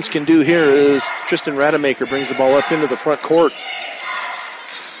defense can do here is Tristan Rademacher brings the ball up into the front court.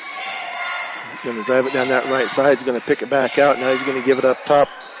 Going to drive it down that right side. He's going to pick it back out. Now he's going to give it up top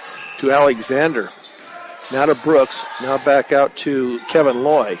to Alexander. Now to Brooks. Now back out to Kevin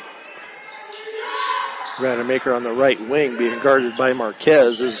Loy. Rademacher on the right wing being guarded by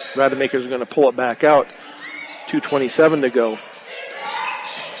Marquez as Rademacher's going to pull it back out. 2:27 to go.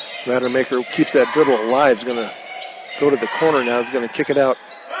 Rademacher keeps that dribble alive. He's going to go to the corner now. He's going to kick it out.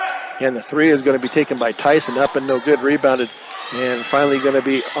 And the three is going to be taken by Tyson. Up and no good. Rebounded. And finally going to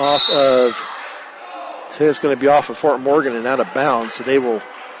be off of... It's going to be off of Fort Morgan and out of bounds, so they will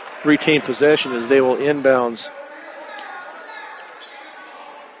retain possession as they will inbounds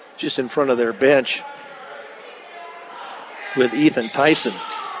just in front of their bench with Ethan Tyson.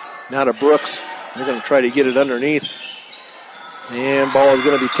 Now to Brooks. They're going to try to get it underneath. And ball is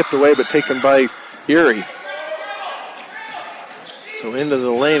going to be tipped away but taken by Erie. So into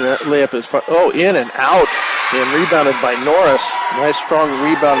the lane. That layup is in and out. And rebounded by Norris. Nice strong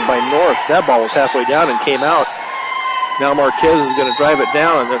rebound by Norris. That ball was halfway down and came out. Now Marquez is going to drive it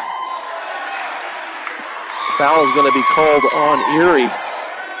down, and the foul is going to be called on Erie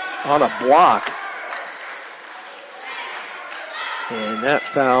on a block. And that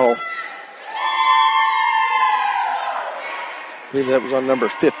foul, I believe that was on number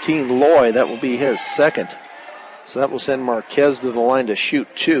 15, Loy. That will be his second. So that will send Marquez to the line to shoot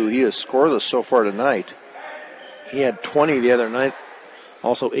 2. He is scoreless so far tonight. He had 20 the other night,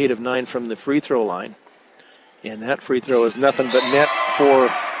 also 8 of 9 from the free throw line. And that free throw is nothing but net for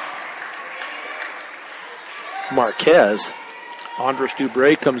Marquez. Andres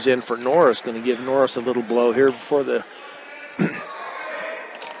Dubray comes in for Norris, going to give Norris a little blow here before the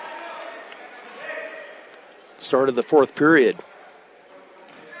start of the fourth period.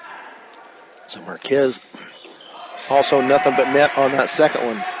 So Marquez also nothing but net on that second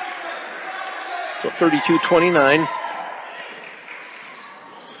one. So 32-29.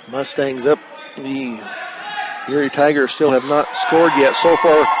 Mustangs up. The Erie Tigers still have not scored yet so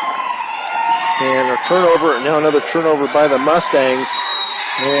far. And a turnover, now another turnover by the Mustangs.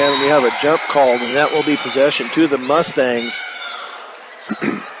 And we have a jump called, and that will be possession to the Mustangs.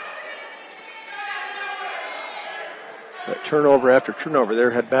 But turnover after turnover. There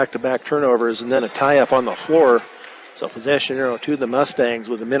had back-to-back turnovers and then a tie-up on the floor. So possession arrow to the Mustangs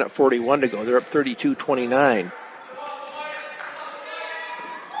with 1:41 to go. They're up 32-29.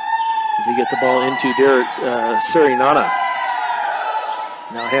 As they get the ball into Sarignana.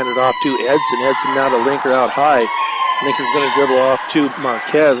 Now handed off to Edson. Edson now to Linker out high. Linker's going to dribble off to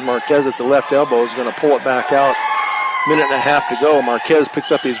Marquez. Marquez at the left elbow is going to pull it back out. 1.5 to go. Marquez picks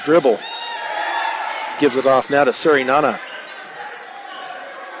up his dribble. Gives it off now to Sarignana.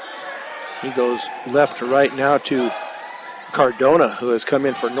 He goes left to right now to Cardona, who has come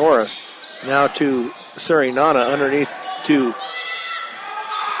in for Norris. Now to Sarignana underneath to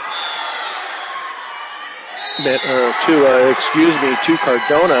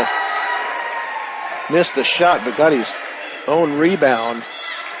Cardona. Missed the shot, but got his own rebound.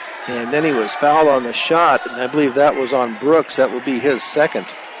 And then he was fouled on the shot, and I believe that was on Brooks. That will be his second.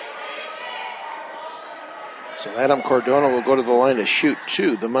 So Adam Cardona will go to the line to shoot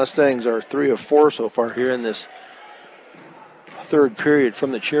 2. The Mustangs are 3 of 4 so far here in this third period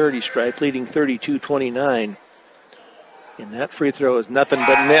from the charity stripe, leading 32-29. And that free throw is nothing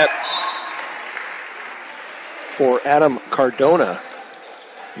but net for Adam Cardona.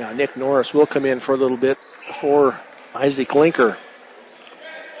 Now Nick Norris will come in for a little bit for Isaac Linker.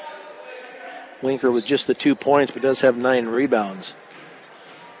 Linker with just the 2 points, but does have 9 rebounds.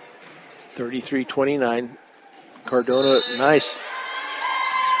 33-29. Cardona, nice.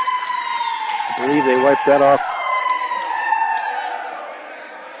 I believe they wiped that off.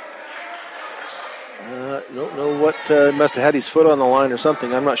 Don't know what, must have had his foot on the line or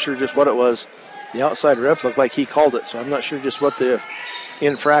something. I'm not sure just what it was. The outside ref looked like he called it, so I'm not sure just what the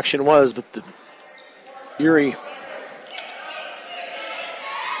infraction was, but the Erie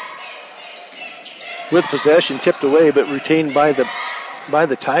with possession tipped away, but retained by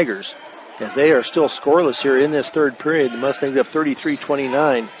the Tigers, as they are still scoreless here in this third period. The Mustangs up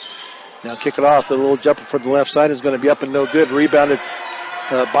 33-29. Now kick it off. The little jumper for the left side is going to be up and no good. Rebounded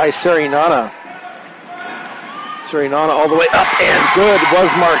by Serinana. Serinana all the way up and good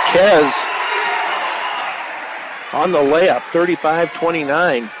was Marquez on the layup,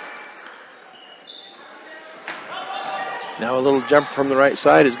 35-29. Now a little jumper from the right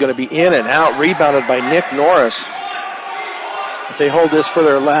side is going to be in and out, rebounded by Nick Norris. If they hold this for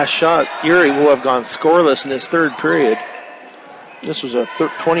their last shot, Erie will have gone scoreless in this third period. This was a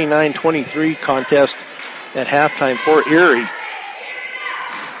 29-23 contest at halftime for Erie.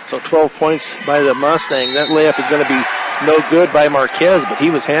 So 12 points by the Mustang. That layup is going to be no good by Marquez, but he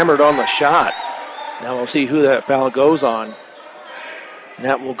was hammered on the shot. Now we'll see who that foul goes on. And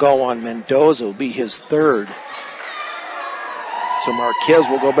that will go on Mendoza, will be his third. So Marquez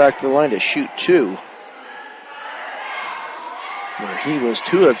will go back to the line to shoot 2. Where he was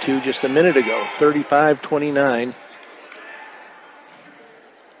 2 of 2 just a minute ago, 35-29.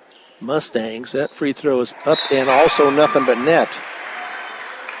 Mustangs, that free throw is up and also nothing but net.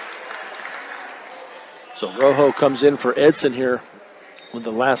 So Rojo comes in for Edson here with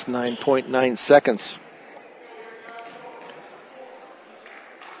the last 9.9 seconds.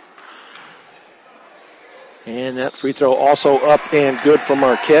 And that free throw also up and good for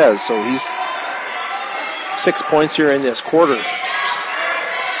Marquez. So he's 6 points here in this quarter.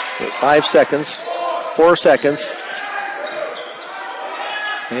 With 5 seconds, 4 seconds.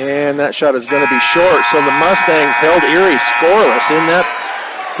 And that shot is going to be short. So the Mustangs held Erie scoreless in that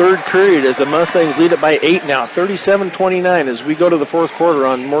third period as the Mustangs lead it by 8 now, 37-29 as we go to the fourth quarter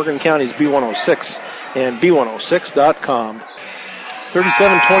on Morgan County's B106 and B106.com.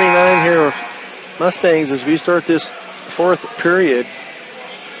 37-29 here, Mustangs, as we start this fourth period.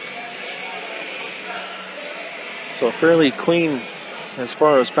 So fairly clean as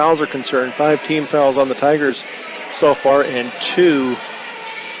far as fouls are concerned. 5 team fouls on the Tigers so far and 2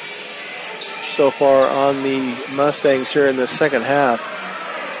 so far on the Mustangs here in the second half.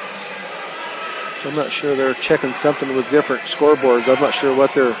 So I'm not sure they're checking something with different scoreboards. I'm not sure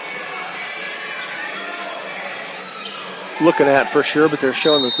what they're looking at for sure, but they're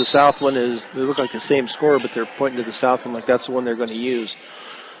showing that the south one is, they look like the same score, but they're pointing to the south one like that's the one they're going to use.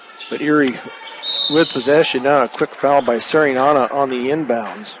 But Erie with possession now, a quick foul by Serinana on the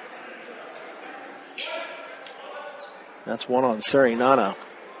inbounds. That's one on Serinana.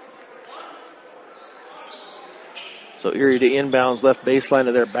 So Erie to inbounds, left baseline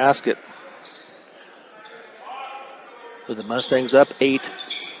of their basket. With the Mustangs up 8.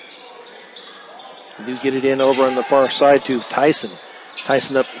 They do get it in over on the far side to Tyson.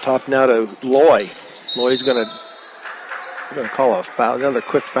 Tyson up top now to Loy. Loy's going to call a foul, another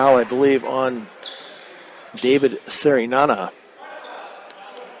quick foul, I believe, on David Serinana.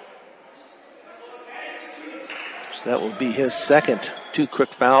 So that will be his second. 2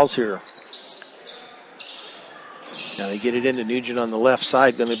 quick fouls here. Now they get it into Nugent on the left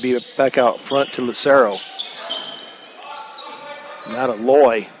side. Going to be back out front to Lucero. Now to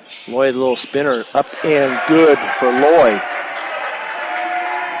Loy. Loy, the little spinner, up and good for Loy.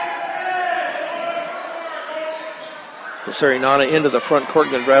 So Serinana into the front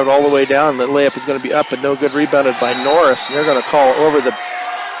court, going to drive it all the way down. The layup is going to be up and no good, rebounded by Norris. And they're going to call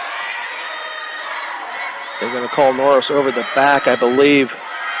Norris over the back, I believe.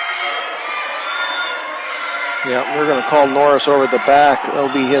 Yeah, we're going to call Norris over the back.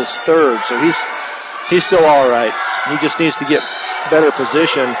 That'll be his third. So he's still all right. He just needs to get better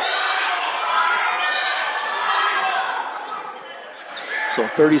position. So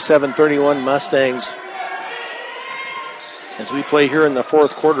 37-31 Mustangs as we play here in the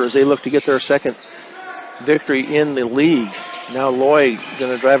fourth quarter as they look to get their second victory in the league. Now Loy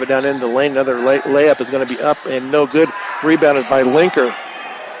going to drive it down into the lane. Another layup is going to be up and no good. Rebounded by Linker.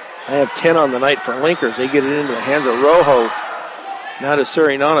 I have 10 on the night for Linkers. They get it into the hands of Rojo. Now to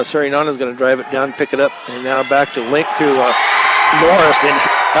Serenana. Serenana's going to drive it down, pick it up, and now back to Norris, and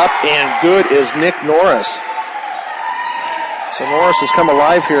up and good is Nick Norris. So Norris has come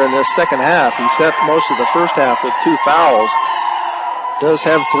alive here in this second half. He set most of the first half with 2 fouls. Does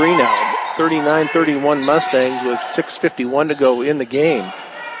have 3 now. 39-31 Mustangs with 6:51 to go in the game.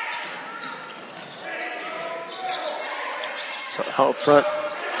 So out front,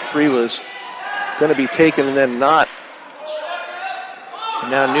 3 was going to be taken and then not.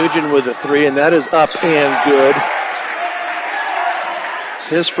 And now Nugent with the 3, and that is up and good.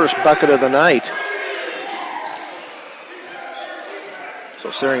 His first bucket of the night. So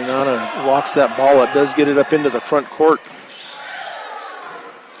Serenana walks that ball up, does get it up into the front court.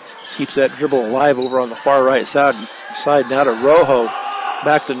 Keeps that dribble alive over on the far right side now to Rojo.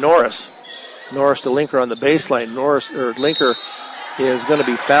 Back to Norris. Norris to Linker on the baseline. Linker is going to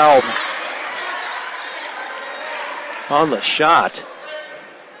be fouled on the shot.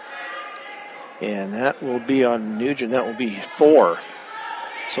 And that will be on Nugent. That will be 4.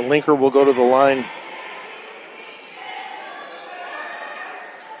 So Linker will go to the line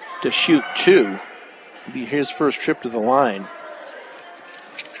to shoot 2. It'll be his first trip to the line.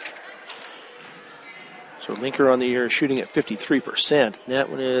 So Linker on the year shooting at 53%. That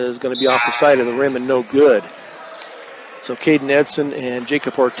one is going to be off the side of the rim and no good. So Caden Edson and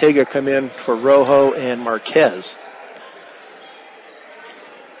Jacob Ortega come in for Rojo and Marquez.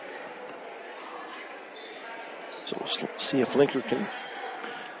 So we'll see if Linker can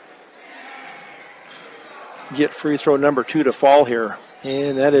get free throw number 2 to fall here.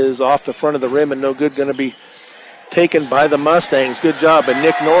 And that is off the front of the rim and no good. Going to be taken by the Mustangs. Good job. And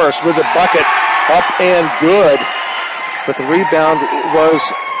Nick Norris with the bucket. Up and good. But the rebound was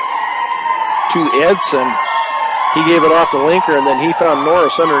to Edson. He gave it off to Linker, and then he found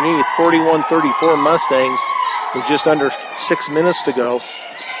Norris underneath. 41-34 Mustangs with just under 6 minutes to go.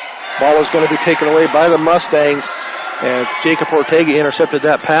 Ball is going to be taken away by the Mustangs as Jacob Ortega intercepted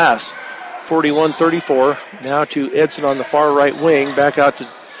that pass. 41-34. Now to Edson on the far right wing. Back out to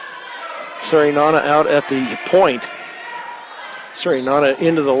Serenana out at the point. Serenana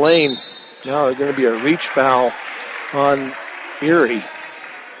into the lane. Now there's going to be a reach foul on Erie.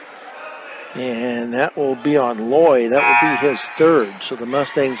 And that will be on Loy. That will be his 3rd. So the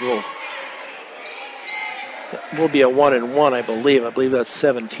Mustangs will be a 1-and-1, I believe. I believe that's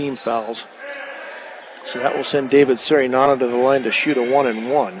 17 fouls. So that will send David Serenana to the line to shoot a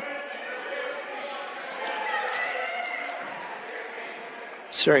 1-and-1.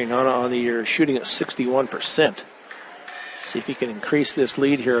 Serenana on the year shooting at 61%. See if he can increase this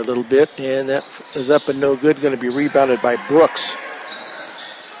lead here a little bit. And that is up and no good. Going to be rebounded by Brooks.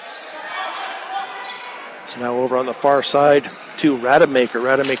 So now over on the far side to Rademacher.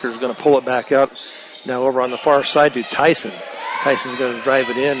 Rademacher is going to pull it back out. Now over on the far side to Tyson. Tyson's going to drive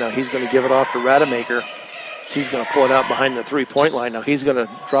it in. Now he's going to give it off to Rademacher. So he's going to pull it out behind the 3-point line. Now he's going to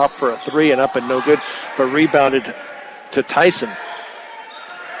drop for a 3 and up and no good. But rebounded to Tyson.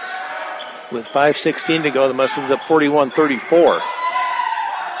 With 5:16 to go, the Mustangs up 41-34.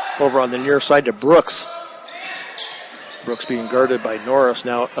 Over on the near side to Brooks. Brooks being guarded by Norris.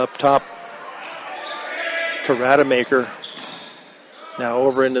 Now up top to Rademacher. Now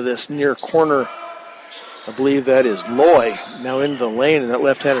over into this near corner. I believe that is Loy. Now into the lane, and that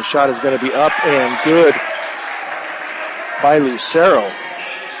left-handed shot is going to be up and good by Lucero.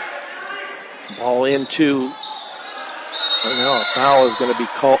 Ball into. And now a foul is going to be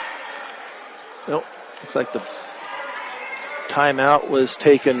called. Nope, looks like the timeout was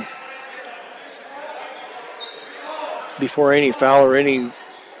taken before any foul or any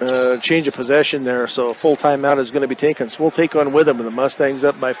change of possession there. So a full timeout is going to be taken. So we'll take on with them. And the Mustangs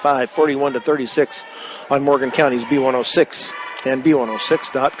up by 5, 41-36 on Morgan County's B106 and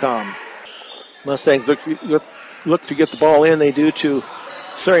B106.com. Mustangs look to get the ball in. They do to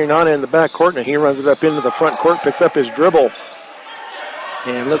Serenana in the back court. Now he runs it up into the front court, picks up his dribble,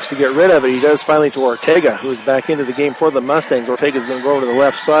 and looks to get rid of it. He does finally to Ortega, who is back into the game for the Mustangs. Ortega's going to go over to the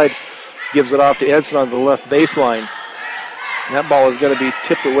left side, gives it off to Edson on the left baseline. And that ball is going to be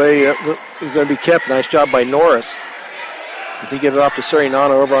tipped away. It's going to be kept. Nice job by Norris. He gets it off to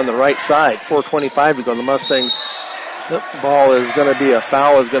Serenana over on the right side. 4:25 to go. The Mustangs, the ball is going to be a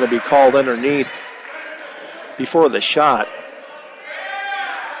foul, is going to be called underneath before the shot.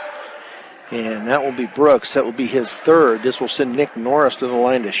 And that will be Brooks. That will be his 3rd. This will send Nick Norris to the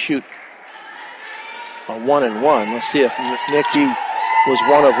line to shoot a 1-and-1. Let's see if Nicky was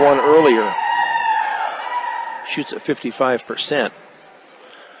 1 of 1 earlier. Shoots at 55%.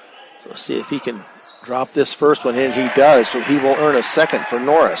 So let's see if he can drop this first one in. He does, so he will earn a 2nd for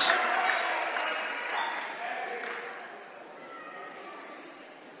Norris.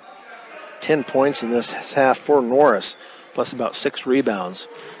 10 points in this half for Norris, plus about 6 rebounds.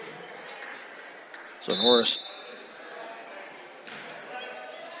 So Norris,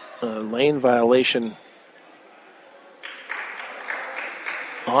 lane violation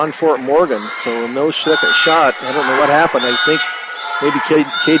on Fort Morgan, so no second shot. I don't know what happened. I think maybe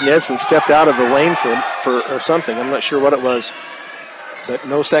Caden Edson stepped out of the lane for or something. I'm not sure what it was, but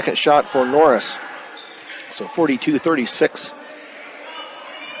no second shot for Norris. So 42-36.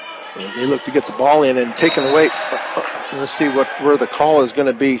 They look to get the ball in and taken away. Let's see where the call is going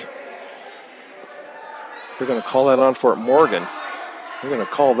to be. They're going to call that on Fort Morgan. They're going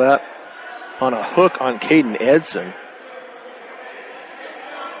to call that on a hook on Caden Edson.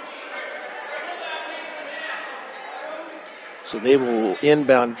 So they will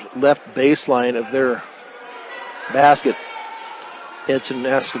inbound left baseline of their basket. Edson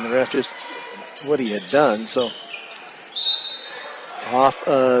asking the ref just what he had done. So off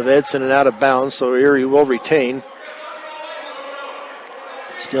of Edson and out of bounds, so Erie will retain.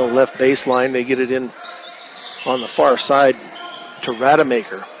 Still left baseline. They get it in on the far side to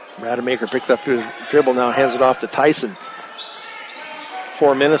Rademacher. Rademacher picks up through the dribble now, hands it off to Tyson.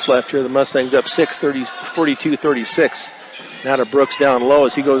 4 minutes left here. The Mustangs up 42-36. Now to Brooks down low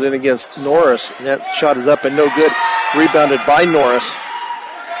as he goes in against Norris. And that shot is up and no good. Rebounded by Norris.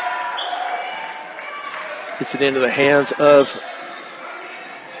 Gets it into the hands of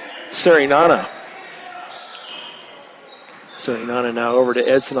Serinana. Serinana now over to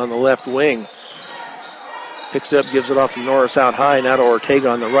Edson on the left wing. Picks it up, gives it off to Norris out high. Now to Ortega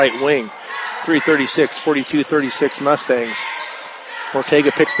on the right wing. 3:36, 42-36 Mustangs.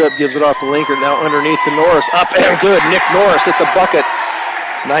 Ortega picks it up, gives it off to Linker. Now underneath to Norris. Up and good. Nick Norris at the bucket.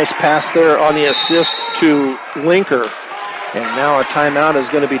 Nice pass there on the assist to Linker. And now a timeout is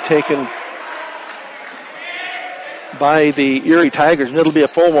going to be taken by the Erie Tigers, and it'll be a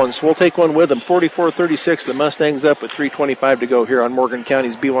full one, so we'll take one with them. 44-36, the Mustangs up with 3:25 to go here on Morgan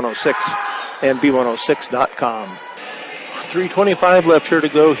County's B106 and B106.com. 3:25 left here to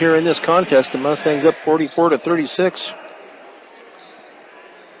go here in this contest. The Mustangs up 44-36.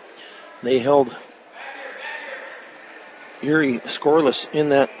 They held Erie scoreless in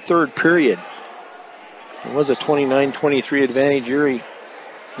that third period. It was a 29-23 advantage, Erie.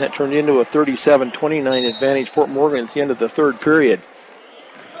 That turned into a 37-29 advantage, Fort Morgan, at the end of the third period.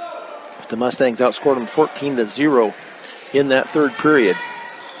 The Mustangs outscored them 14-0 in that third period.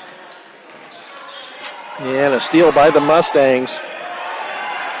 And a steal by the Mustangs.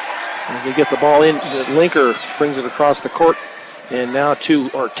 As they get the ball in, Linker brings it across the court, and now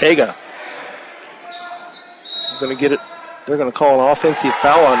to Ortega. Going to get it. They're going to call an offensive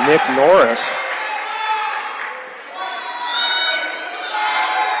foul on Nick Norris.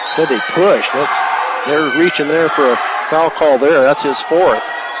 Said they pushed. They're reaching there for a foul call there. That's his fourth.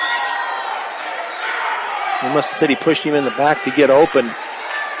 They must have said he pushed him in the back to get open.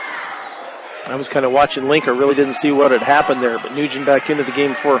 I was kind of watching Linker. Really didn't see what had happened there. But Nugent back into the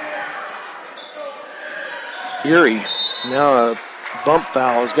game for Erie. Now a bump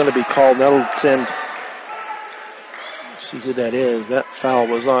foul is going to be called. That'll send... See who that is. That foul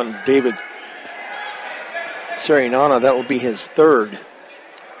was on David Serinana. That will be his third.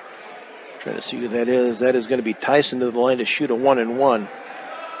 Trying to see who that is. That is going to be Tyson to the line to shoot a 1-and-1.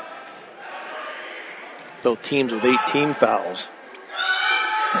 Both teams with 8 team fouls.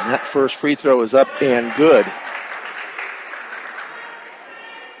 And that first free throw is up and good.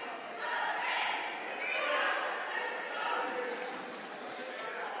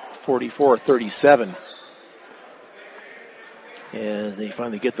 (44-37). As they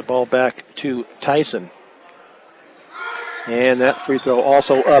finally get the ball back to Tyson. And that free throw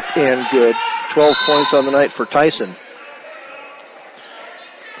also up and good. 12 points on the night for Tyson.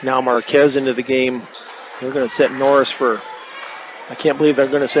 Now Marquez into the game. They're going to set Norris for, I can't believe they're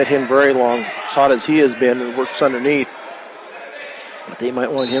going to set him very long. As hot as he has been and works underneath. But they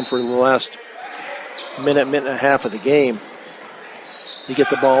might want him for the last minute and a half of the game. They get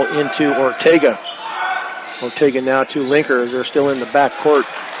the ball into Ortega. Ortega now to Linker as they're still in the back court.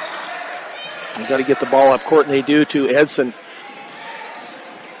 They've got to get the ball up court, and they do to Edson.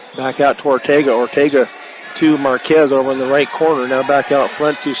 Back out to Ortega. Ortega to Marquez over in the right corner. Now back out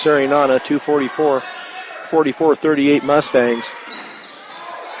front to Serinana. 2:44. 44-38 Mustangs.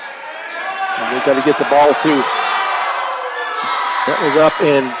 And they've got to get the ball to... That was up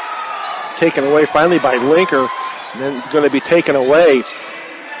and taken away finally by Linker. And then going to be taken away.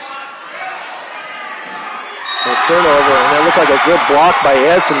 A turnover, and that looked like a good block by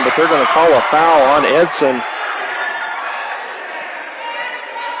Edson, but they're going to call a foul on Edson.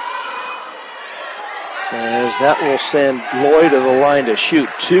 As that will send Lloyd to the line to shoot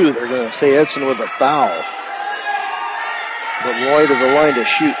 2. They're going to say Edson with a foul. But Lloyd to the line to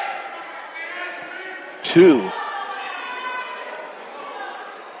shoot 2.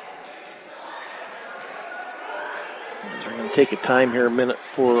 They're going to take a time here, a minute,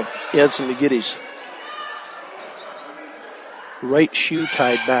 for Edson to get his right shoe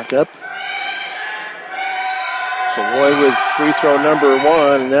tied back up. So Lloyd with free throw number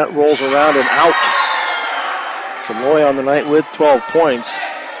 1, and that rolls around and out. So Lloyd on the night with 12 points.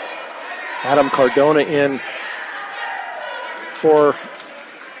 Adam Cardona in for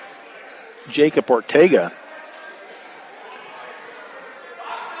Jacob Ortega.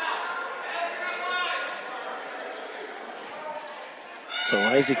 So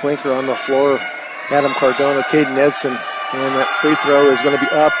Isaac Linker on the floor, Adam Cardona, Caden Edson, and that free throw is going to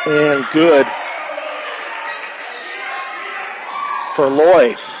be up and good for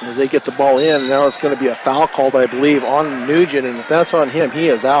Loy as they get the ball in. Now it's going to be a foul called, I believe, on Nugent, and if that's on him, he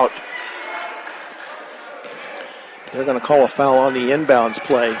is out. They're going to call a foul on the inbounds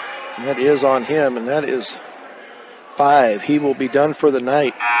play, and that is on him, and that is 5. He will be done for the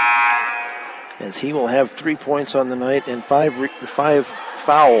night as he will have 3 points on the night and 5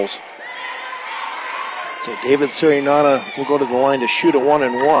 fouls. So David Sirianana will go to the line to shoot a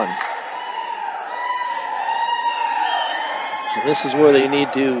 1-and-1. So this is where they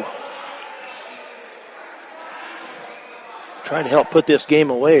need to try to help put this game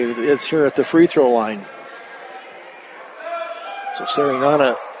away. It's here at the free throw line. So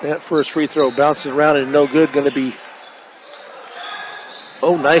Sirianana, that first free throw bounces around and no good. Going to be,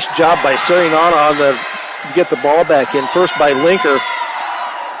 oh, nice job by Sirianana on the, to get the ball back in. First by Linker.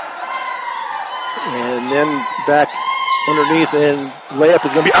 And then back underneath, and layup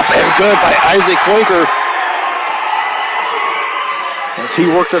is going to be up and good by Isaac Linker. As he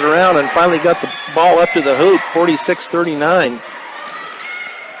worked it around and finally got the ball up to the hoop, 46-39.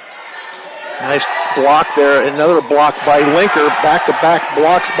 Nice block there. Another block by Linker. Back-to-back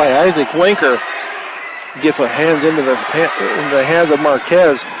blocks by Isaac Linker. Get the hands into the hands of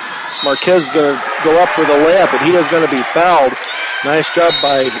Marquez. Marquez is going to go up for the layup, but he is going to be fouled. Nice job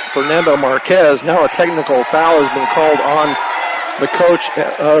by Fernando Marquez. Now a technical foul has been called on the coach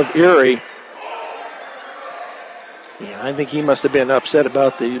of Erie. And I think he must have been upset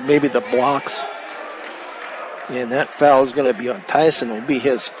about maybe the blocks. And that foul is going to be on Tyson. It will be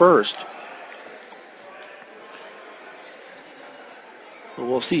his first. But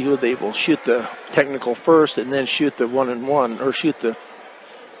we'll see who they will shoot the technical first and then shoot the 1-and-1, or shoot the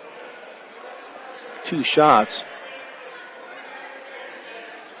 2 shots.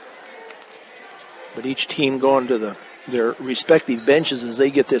 But each team going to their respective benches as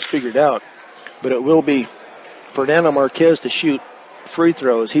they get this figured out. But it will be Fernando Marquez to shoot free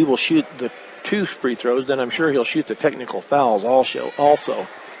throws. He will shoot the 2 free throws, then I'm sure he'll shoot the technical fouls also.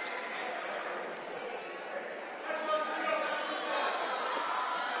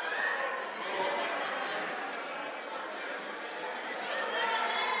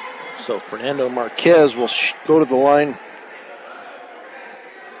 So Fernando Marquez will go to the line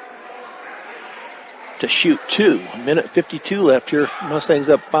to shoot 2. 1:52 left here. Mustangs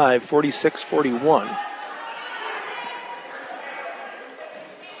up 5, 46-41.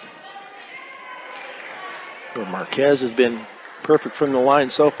 Well, Marquez has been perfect from the line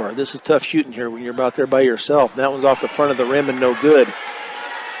so far. This is tough shooting here when you're about there by yourself. That one's off the front of the rim and no good.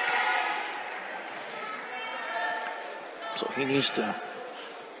 So he needs to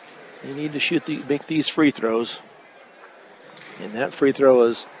make these free throws. And that free throw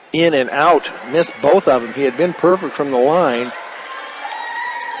is in and out. Missed both of them. He had been perfect from the line.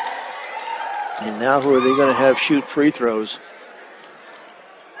 And now who are they going to have shoot free throws?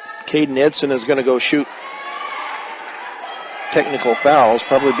 Caden Edson is going to go shoot technical fouls,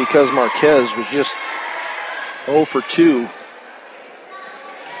 probably because Marquez was just 0 for 2.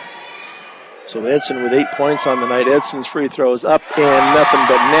 So Edson with 8 points on the night. Edson's free throw is up and nothing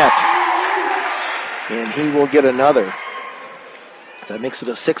but net. And he will get another. That makes it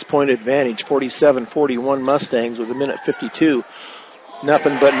a 6-point advantage, 47-41 Mustangs with 1:52.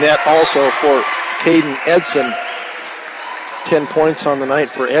 Nothing but net also for Caden Edson. 10 points on the night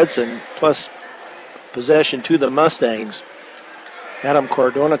for Edson, plus possession to the Mustangs. Adam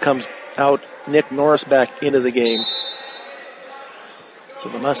Cardona comes out, Nick Norris back into the game. So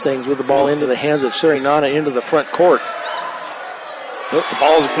the Mustangs with the ball into the hands of Sirianana into the front court. Oh, the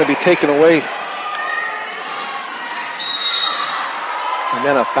ball is going to be taken away. And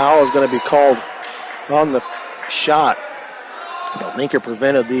then a foul is going to be called on the shot. But Linker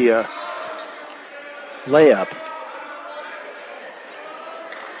prevented the layup.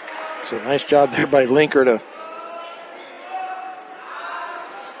 So nice job there by Linker to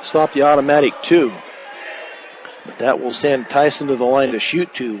stop the automatic 2. But that will send Tyson to the line to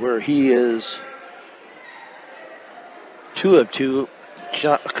shoot 2, where he is 2 of 2.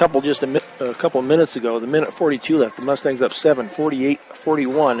 Shot a couple minutes ago. The minute 42 left. The Mustangs up 7,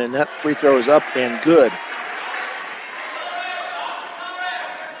 48-41, and that free throw is up and good.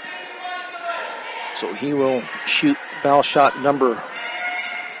 So he will shoot foul shot number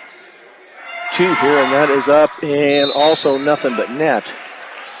 2 here, and that is up and also nothing but net.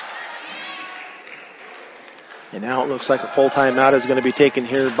 And now it looks like a full timeout is going to be taken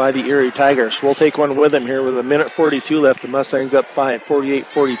here by the Erie Tigers. We'll take one with them here with a minute 42 left. The Mustangs up 5,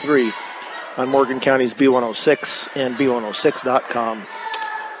 48-43 on Morgan County's B106 and B106.com.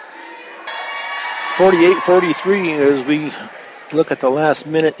 48-43 as we look at the last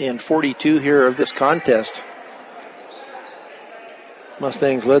minute and 42 here of this contest.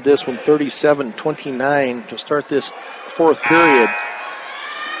 Mustangs led this one 37-29 to start this fourth period.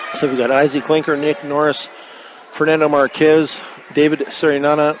 So we got Isaac Linker, Nick Norris, Fernando Marquez, David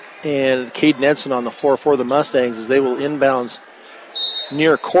Serinana, and Caden Edson on the floor for the Mustangs as they will inbounds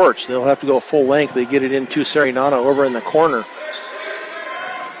near court. They'll have to go full length. They get it into Serinana over in the corner.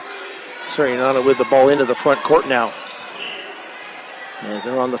 Serinana with the ball into the front court now. As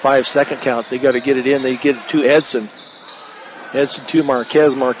they're on the 5-second count, they got to get it in. They get it to Edson. Edson to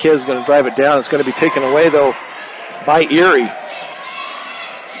Marquez. Marquez is going to drive it down. It's going to be taken away, though, by Erie.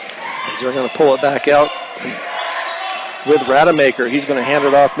 As they're going to pull it back out with Rademacher. He's going to hand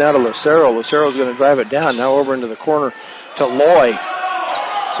it off now to Lucero. Lucero's going to drive it down now over into the corner to Loy.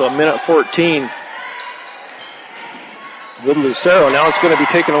 So a minute 14 with Lucero. Now it's going to be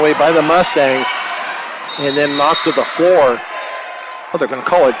taken away by the Mustangs and then knocked to the floor. Oh, they're going to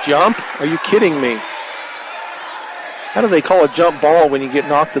call a jump? Are you kidding me? How do they call a jump ball when you get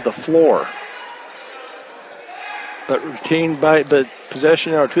knocked to the floor? But retained by the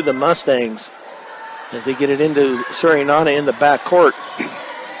possession now to the Mustangs as they get it into Serinana in the back court.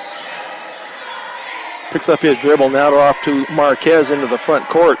 Picks up his dribble now off to Marquez into the front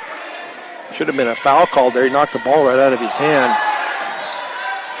court. Should have been a foul called there. He knocked the ball right out of his hand.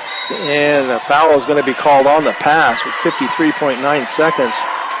 And a foul is going to be called on the pass with 53.9 seconds.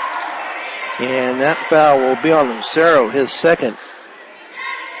 And that foul will be on Lucero, his second.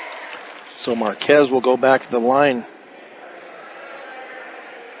 So Marquez will go back to the line.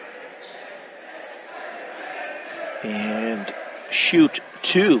 And shoot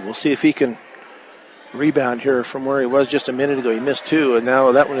 2. We'll see if he can rebound here from where he was just a minute ago. He missed 2, and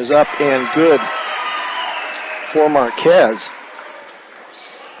now that one is up and good for Marquez.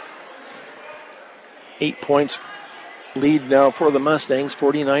 8 points lead now for the Mustangs,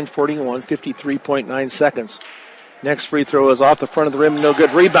 49-41, 53.9 seconds. Next free throw is off the front of the rim, no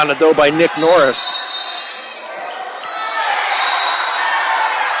good. Rebounded, though, by Nick Norris.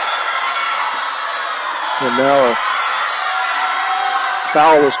 And now a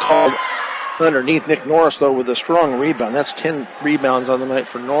foul was called underneath Nick Norris, though, with a strong rebound. That's 10 rebounds on the night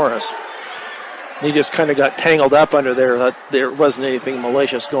for Norris. He just kind of got tangled up under there. There wasn't anything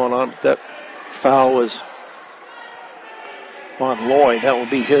malicious going on. That foul was on Lloyd. That will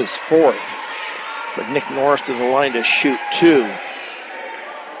be his 4th. But Nick Norris to the line to shoot 2.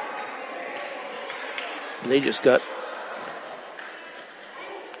 They just got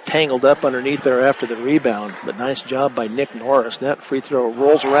tangled up underneath there after the rebound. But nice job by Nick Norris. That free throw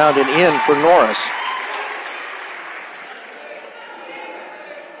rolls around and in for Norris.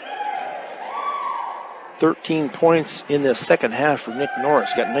 .13 points in the second half for Nick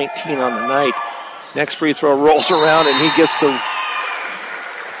Norris. Got 19 on the night. Next free throw rolls around and he gets the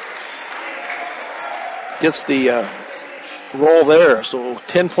roll there. So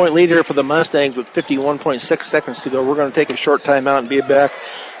 10-point lead here for the Mustangs with 51.6 seconds to go. We're going to take a short timeout and be back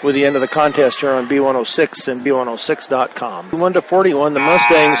with the end of the contest here on B106 and B106.com. 1-41, the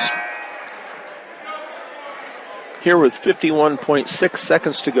Mustangs here with 51.6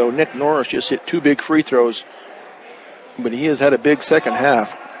 seconds to go. Nick Norris just hit 2 big free throws, but he has had a big second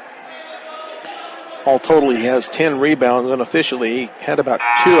half. All total, he has 10 rebounds, and officially he had about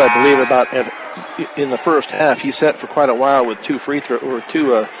 2, I believe, in the first half. He sat for quite a while with 2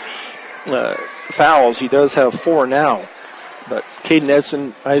 fouls. He does have 4 now. But Caden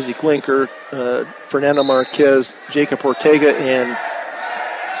Edson, Isaac Linker, Fernando Marquez, Jacob Ortega, and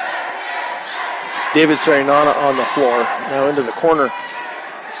David Serinana on the floor. Now into the corner.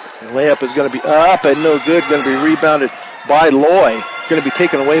 The layup is going to be up and no good. Going to be rebounded by Loy. Going to be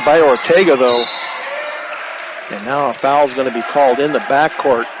taken away by Ortega, though. And now a foul is going to be called in the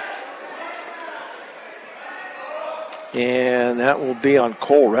backcourt. And that will be on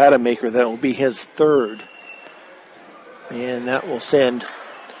Cole Rademacher. That will be his third. And that will send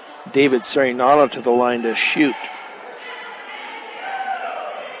David Serinano to the line to shoot.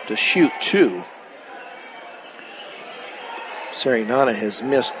 To shoot two. Serinano has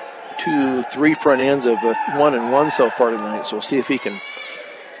missed 3 front ends of a 1-and-1 so far tonight. So we'll see if he can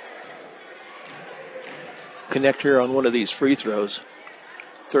connect here on one of these free throws.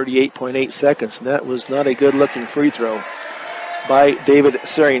 38.8 seconds. And that was not a good looking free throw by David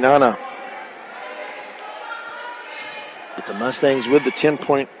Serinano. But the Mustangs with the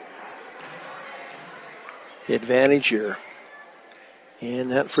 10-point advantage here.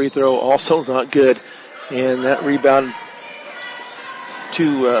 And that free throw also not good. And that rebound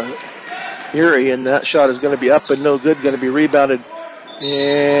to Erie, and that shot is going to be up and no good, going to be rebounded.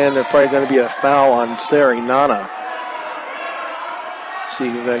 And there's probably going to be a foul on Serinano. See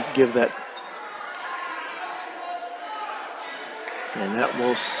if I give that. And that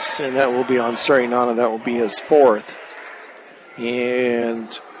will be on Serinano. That will be his fourth. And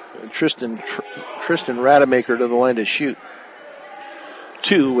Tristan Rademacher to the line to shoot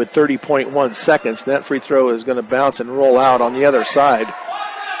two with 30.1 seconds. That free throw is going to bounce and roll out on the other side.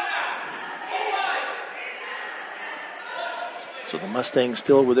 So the Mustangs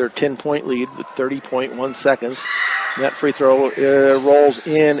still with their 10-point lead with 30.1 seconds. That free throw rolls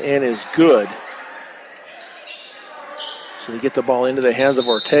in and is good. So they get the ball into the hands of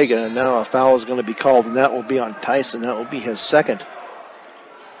Ortega, and now a foul is going to be called, and that will be on Tyson. That will be his second.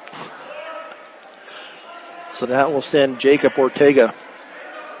 So that will send Jacob Ortega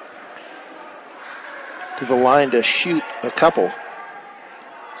to the line to shoot a couple.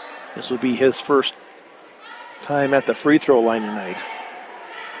 This will be his first time at the free throw line tonight.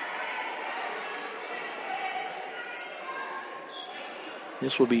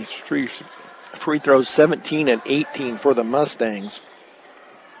 This will be free throws 17 and 18 for the Mustangs.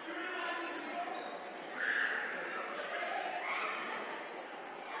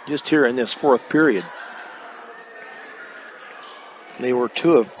 Just here in this fourth period. They were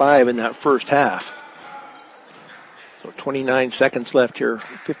 2 of 5 in that first half. So 29 seconds left here,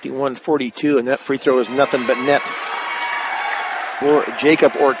 51-42, and that free throw is nothing but net for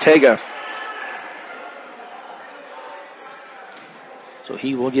Jacob Ortega. So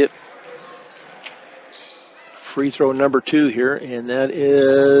he will get free throw number 2 here, and that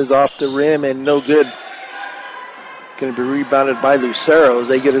is off the rim and no good. Going to be rebounded by Lucero as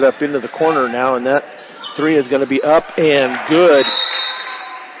they get it up into the corner now, and that 3 is going to be up and good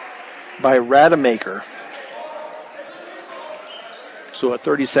by Rademacher. So a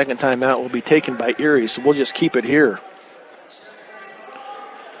 30-second timeout will be taken by Erie, so we'll just keep it here.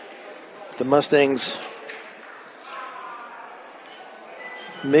 The Mustangs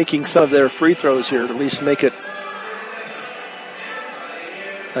making some of their free throws here to at least make it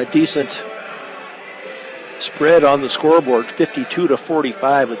a decent spread on the scoreboard,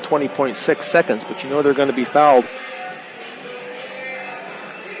 52-45 with 20.6 seconds, but you know they're going to be fouled.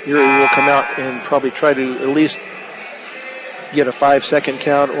 Erie will come out and probably try to at least get a 5-second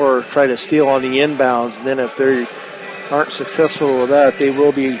count or try to steal on the inbounds. And then if they aren't successful with that, they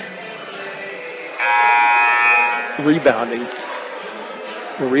will be rebounding.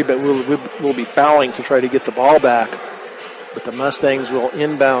 We'll be fouling to try to get the ball back. But the Mustangs will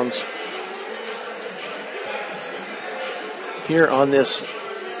inbounds here on this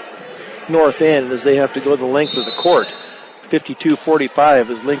north end as they have to go the length of the court. 52-45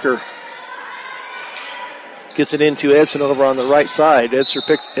 as Linker gets it into Edson over on the right side. Edson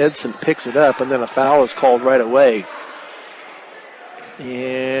picks it up, and then a foul is called right away.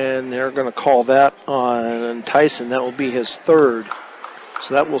 And they're going to call that on Tyson. That will be his third.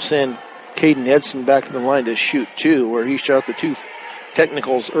 So that will send Caden Edson back to the line to shoot 2, where he shot the 2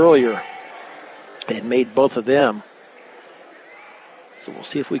 technicals earlier and made both of them. So we'll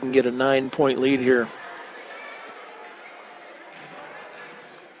see if we can get a 9-point lead here.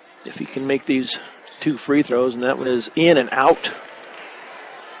 If he can make these 2 free throws, and that one is in and out.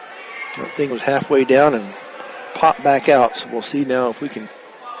 That thing was halfway down and popped back out, so we'll see now if we can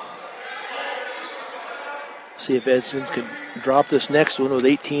see if Edson could drop this next one with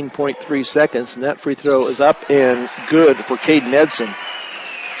 18.3 seconds, and that free throw is up and good for Caden Edson.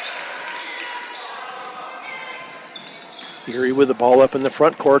 Erie with the ball up in the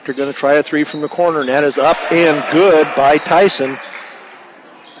front court. They're going to try a 3 from the corner, and that is up and good by Tyson.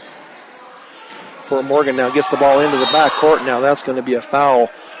 For Morgan now gets the ball into the back court. Now that's going to be a foul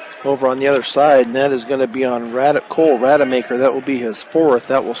over on the other side, and that is going to be on Cole Rademacher. That will be his 4th.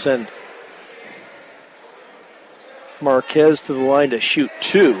 That will send Marquez to the line to shoot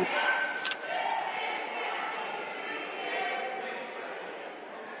 2.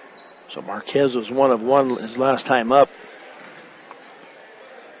 So Marquez was 1 of 1 his last time up.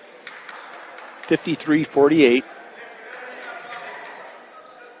 53-48.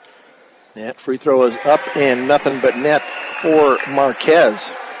 That free throw is up and nothing but net for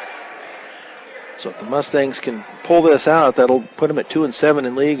Marquez. So if the Mustangs can pull this out, that'll put them at 2-7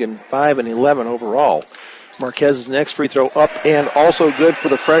 in league and 5-11 overall. Marquez's next free throw up and also good for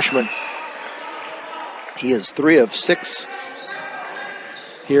the freshman. He is 3 of 6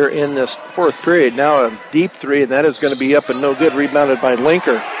 here in this fourth period. Now a deep three, and that is going to be up and no good, rebounded by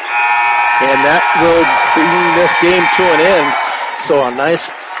Linker. And that will bring this game to an end. So a nice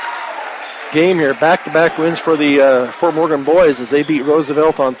game here. Back-to-back wins for the Fort Morgan boys as they beat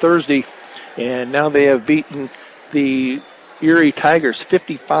Roosevelt on Thursday. And now they have beaten the Erie Tigers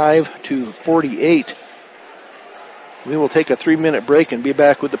 55-48. We will take a 3-minute break and be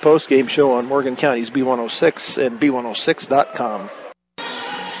back with the post-game show on Morgan County's B106 and B106.com.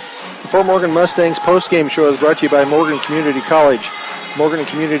 The Fort Morgan Mustangs post-game show is brought to you by Morgan Community College. Morgan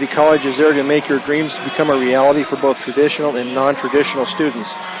Community College is there to make your dreams become a reality for both traditional and non-traditional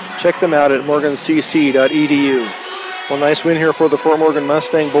students. Check them out at morgancc.edu. Well, nice win here for the Fort Morgan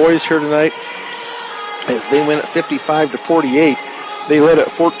Mustang boys here tonight as they win at 55-48. They led at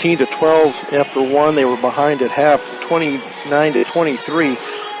 14-12 after one. They were behind at half, 29-23,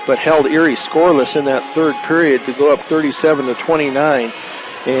 but held Erie scoreless in that third period to go up 37-29,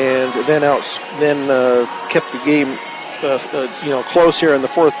 and then kept the game close here in the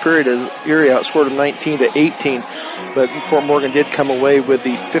fourth period as Erie outscored them 19-18. But Fort Morgan did come away with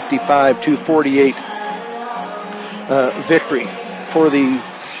the 55-48 victory. For the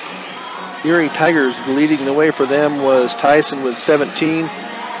Erie Tigers, leading the way for them was Tyson with 17,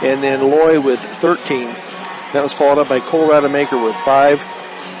 and then Loy with 13. That was followed up by Cole Rademacher with 5.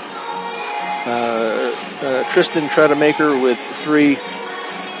 Tristan Rademacher with 3.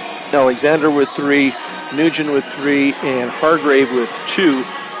 Alexander with 3. Nugent with 3, and Hargrave with 2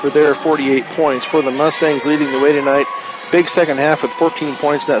 for their 48 points. For the Mustangs leading the way tonight, big second half with 14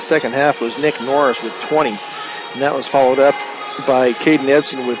 points. That second half was Nick Norris with 20, and that was followed up by Caden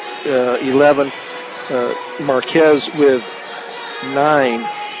Edson with 11, Marquez with 9,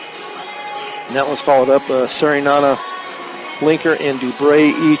 and that was followed up Serenana, Linker, and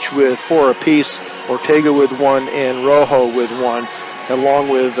Dubray each with 4 apiece, Ortega with 1, and Rojo with 1, along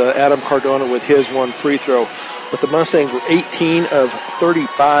with Adam Cardona with his 1 free throw. But the Mustangs were 18 of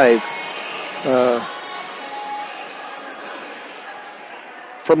 35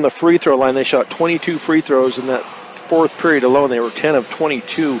 from the free throw line. They shot 22 free throws in that fourth period alone. They were 10 of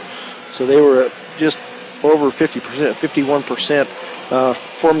 22, so they were at just over 50%, 51%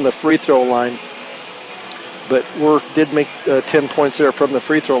 from the free throw line. But did make 10 points there from the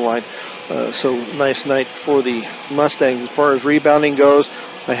free throw line. So nice night for the Mustangs. As far as rebounding goes,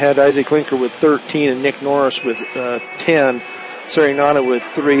 I had Isaac Linker with 13 and Nick Norris with 10. Serenana with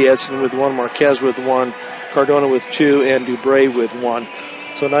 3, Edson with 1, Marquez with 1, Cardona with 2, and Dubray with 1.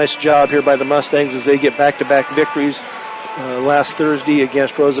 So nice job here by the Mustangs as they get back-to-back victories last Thursday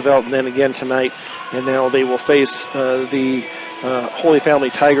against Roosevelt and then again tonight. And now they will face the Holy Family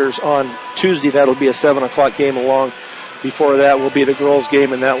Tigers on Tuesday. That'll be a 7 o'clock game along. Before that will be the girls'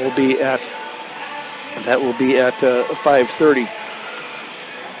 game, and that will be at 5:30.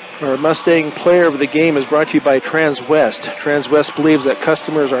 Our Mustang Player of the Game is brought to you by Transwest. Transwest believes that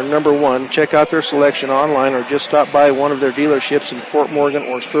customers are number one. Check out their selection online or just stop by one of their dealerships in Fort Morgan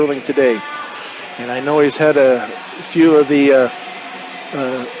or Sterling today. And I know he's had a few of the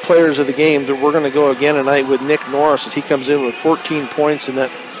players of the game, but we're going to go again tonight with Nick Norris as he comes in with 14 points in that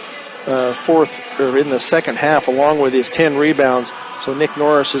in the second half, along with his 10 rebounds. So Nick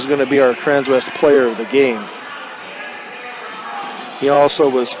Norris is going to be our Transwest Player of the Game. He also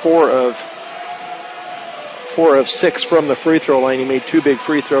was 4 of 6 from the free throw line. He made 2 big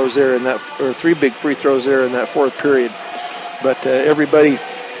free throws there in that, or 3 big free throws there in that fourth period. But everybody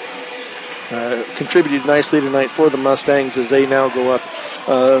contributed nicely tonight for the Mustangs as they now go up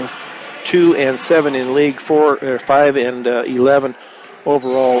 2-7 in league, 5-11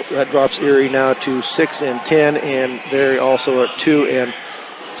 overall. That drops Erie now to 6-10, and they're also at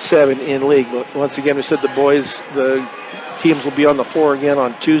 2-7 in league. But once again, we said the teams will be on the floor again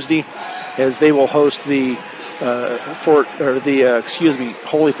on Tuesday as they will host the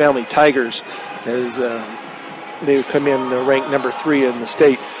Holy Family Tigers as they come in ranked number 3 in the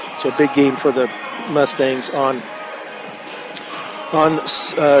state. So a big game for the Mustangs on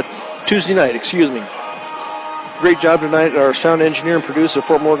Tuesday night. Great job tonight. Our sound engineer and producer,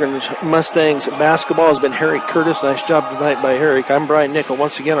 Fort Morgan Mustangs basketball, has been Harry Curtis. Nice job tonight by Harry. I'm Brian Nickel.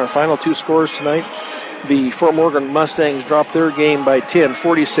 Once again, our final two scores tonight. The Fort Morgan Mustangs drop their game by 10,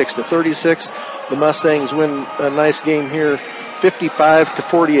 46-36. The Mustangs win a nice game here,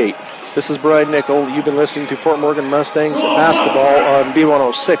 55-48. This is Brian Nickel. You've been listening to Fort Morgan Mustangs basketball on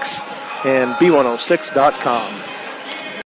B106 and B106.com.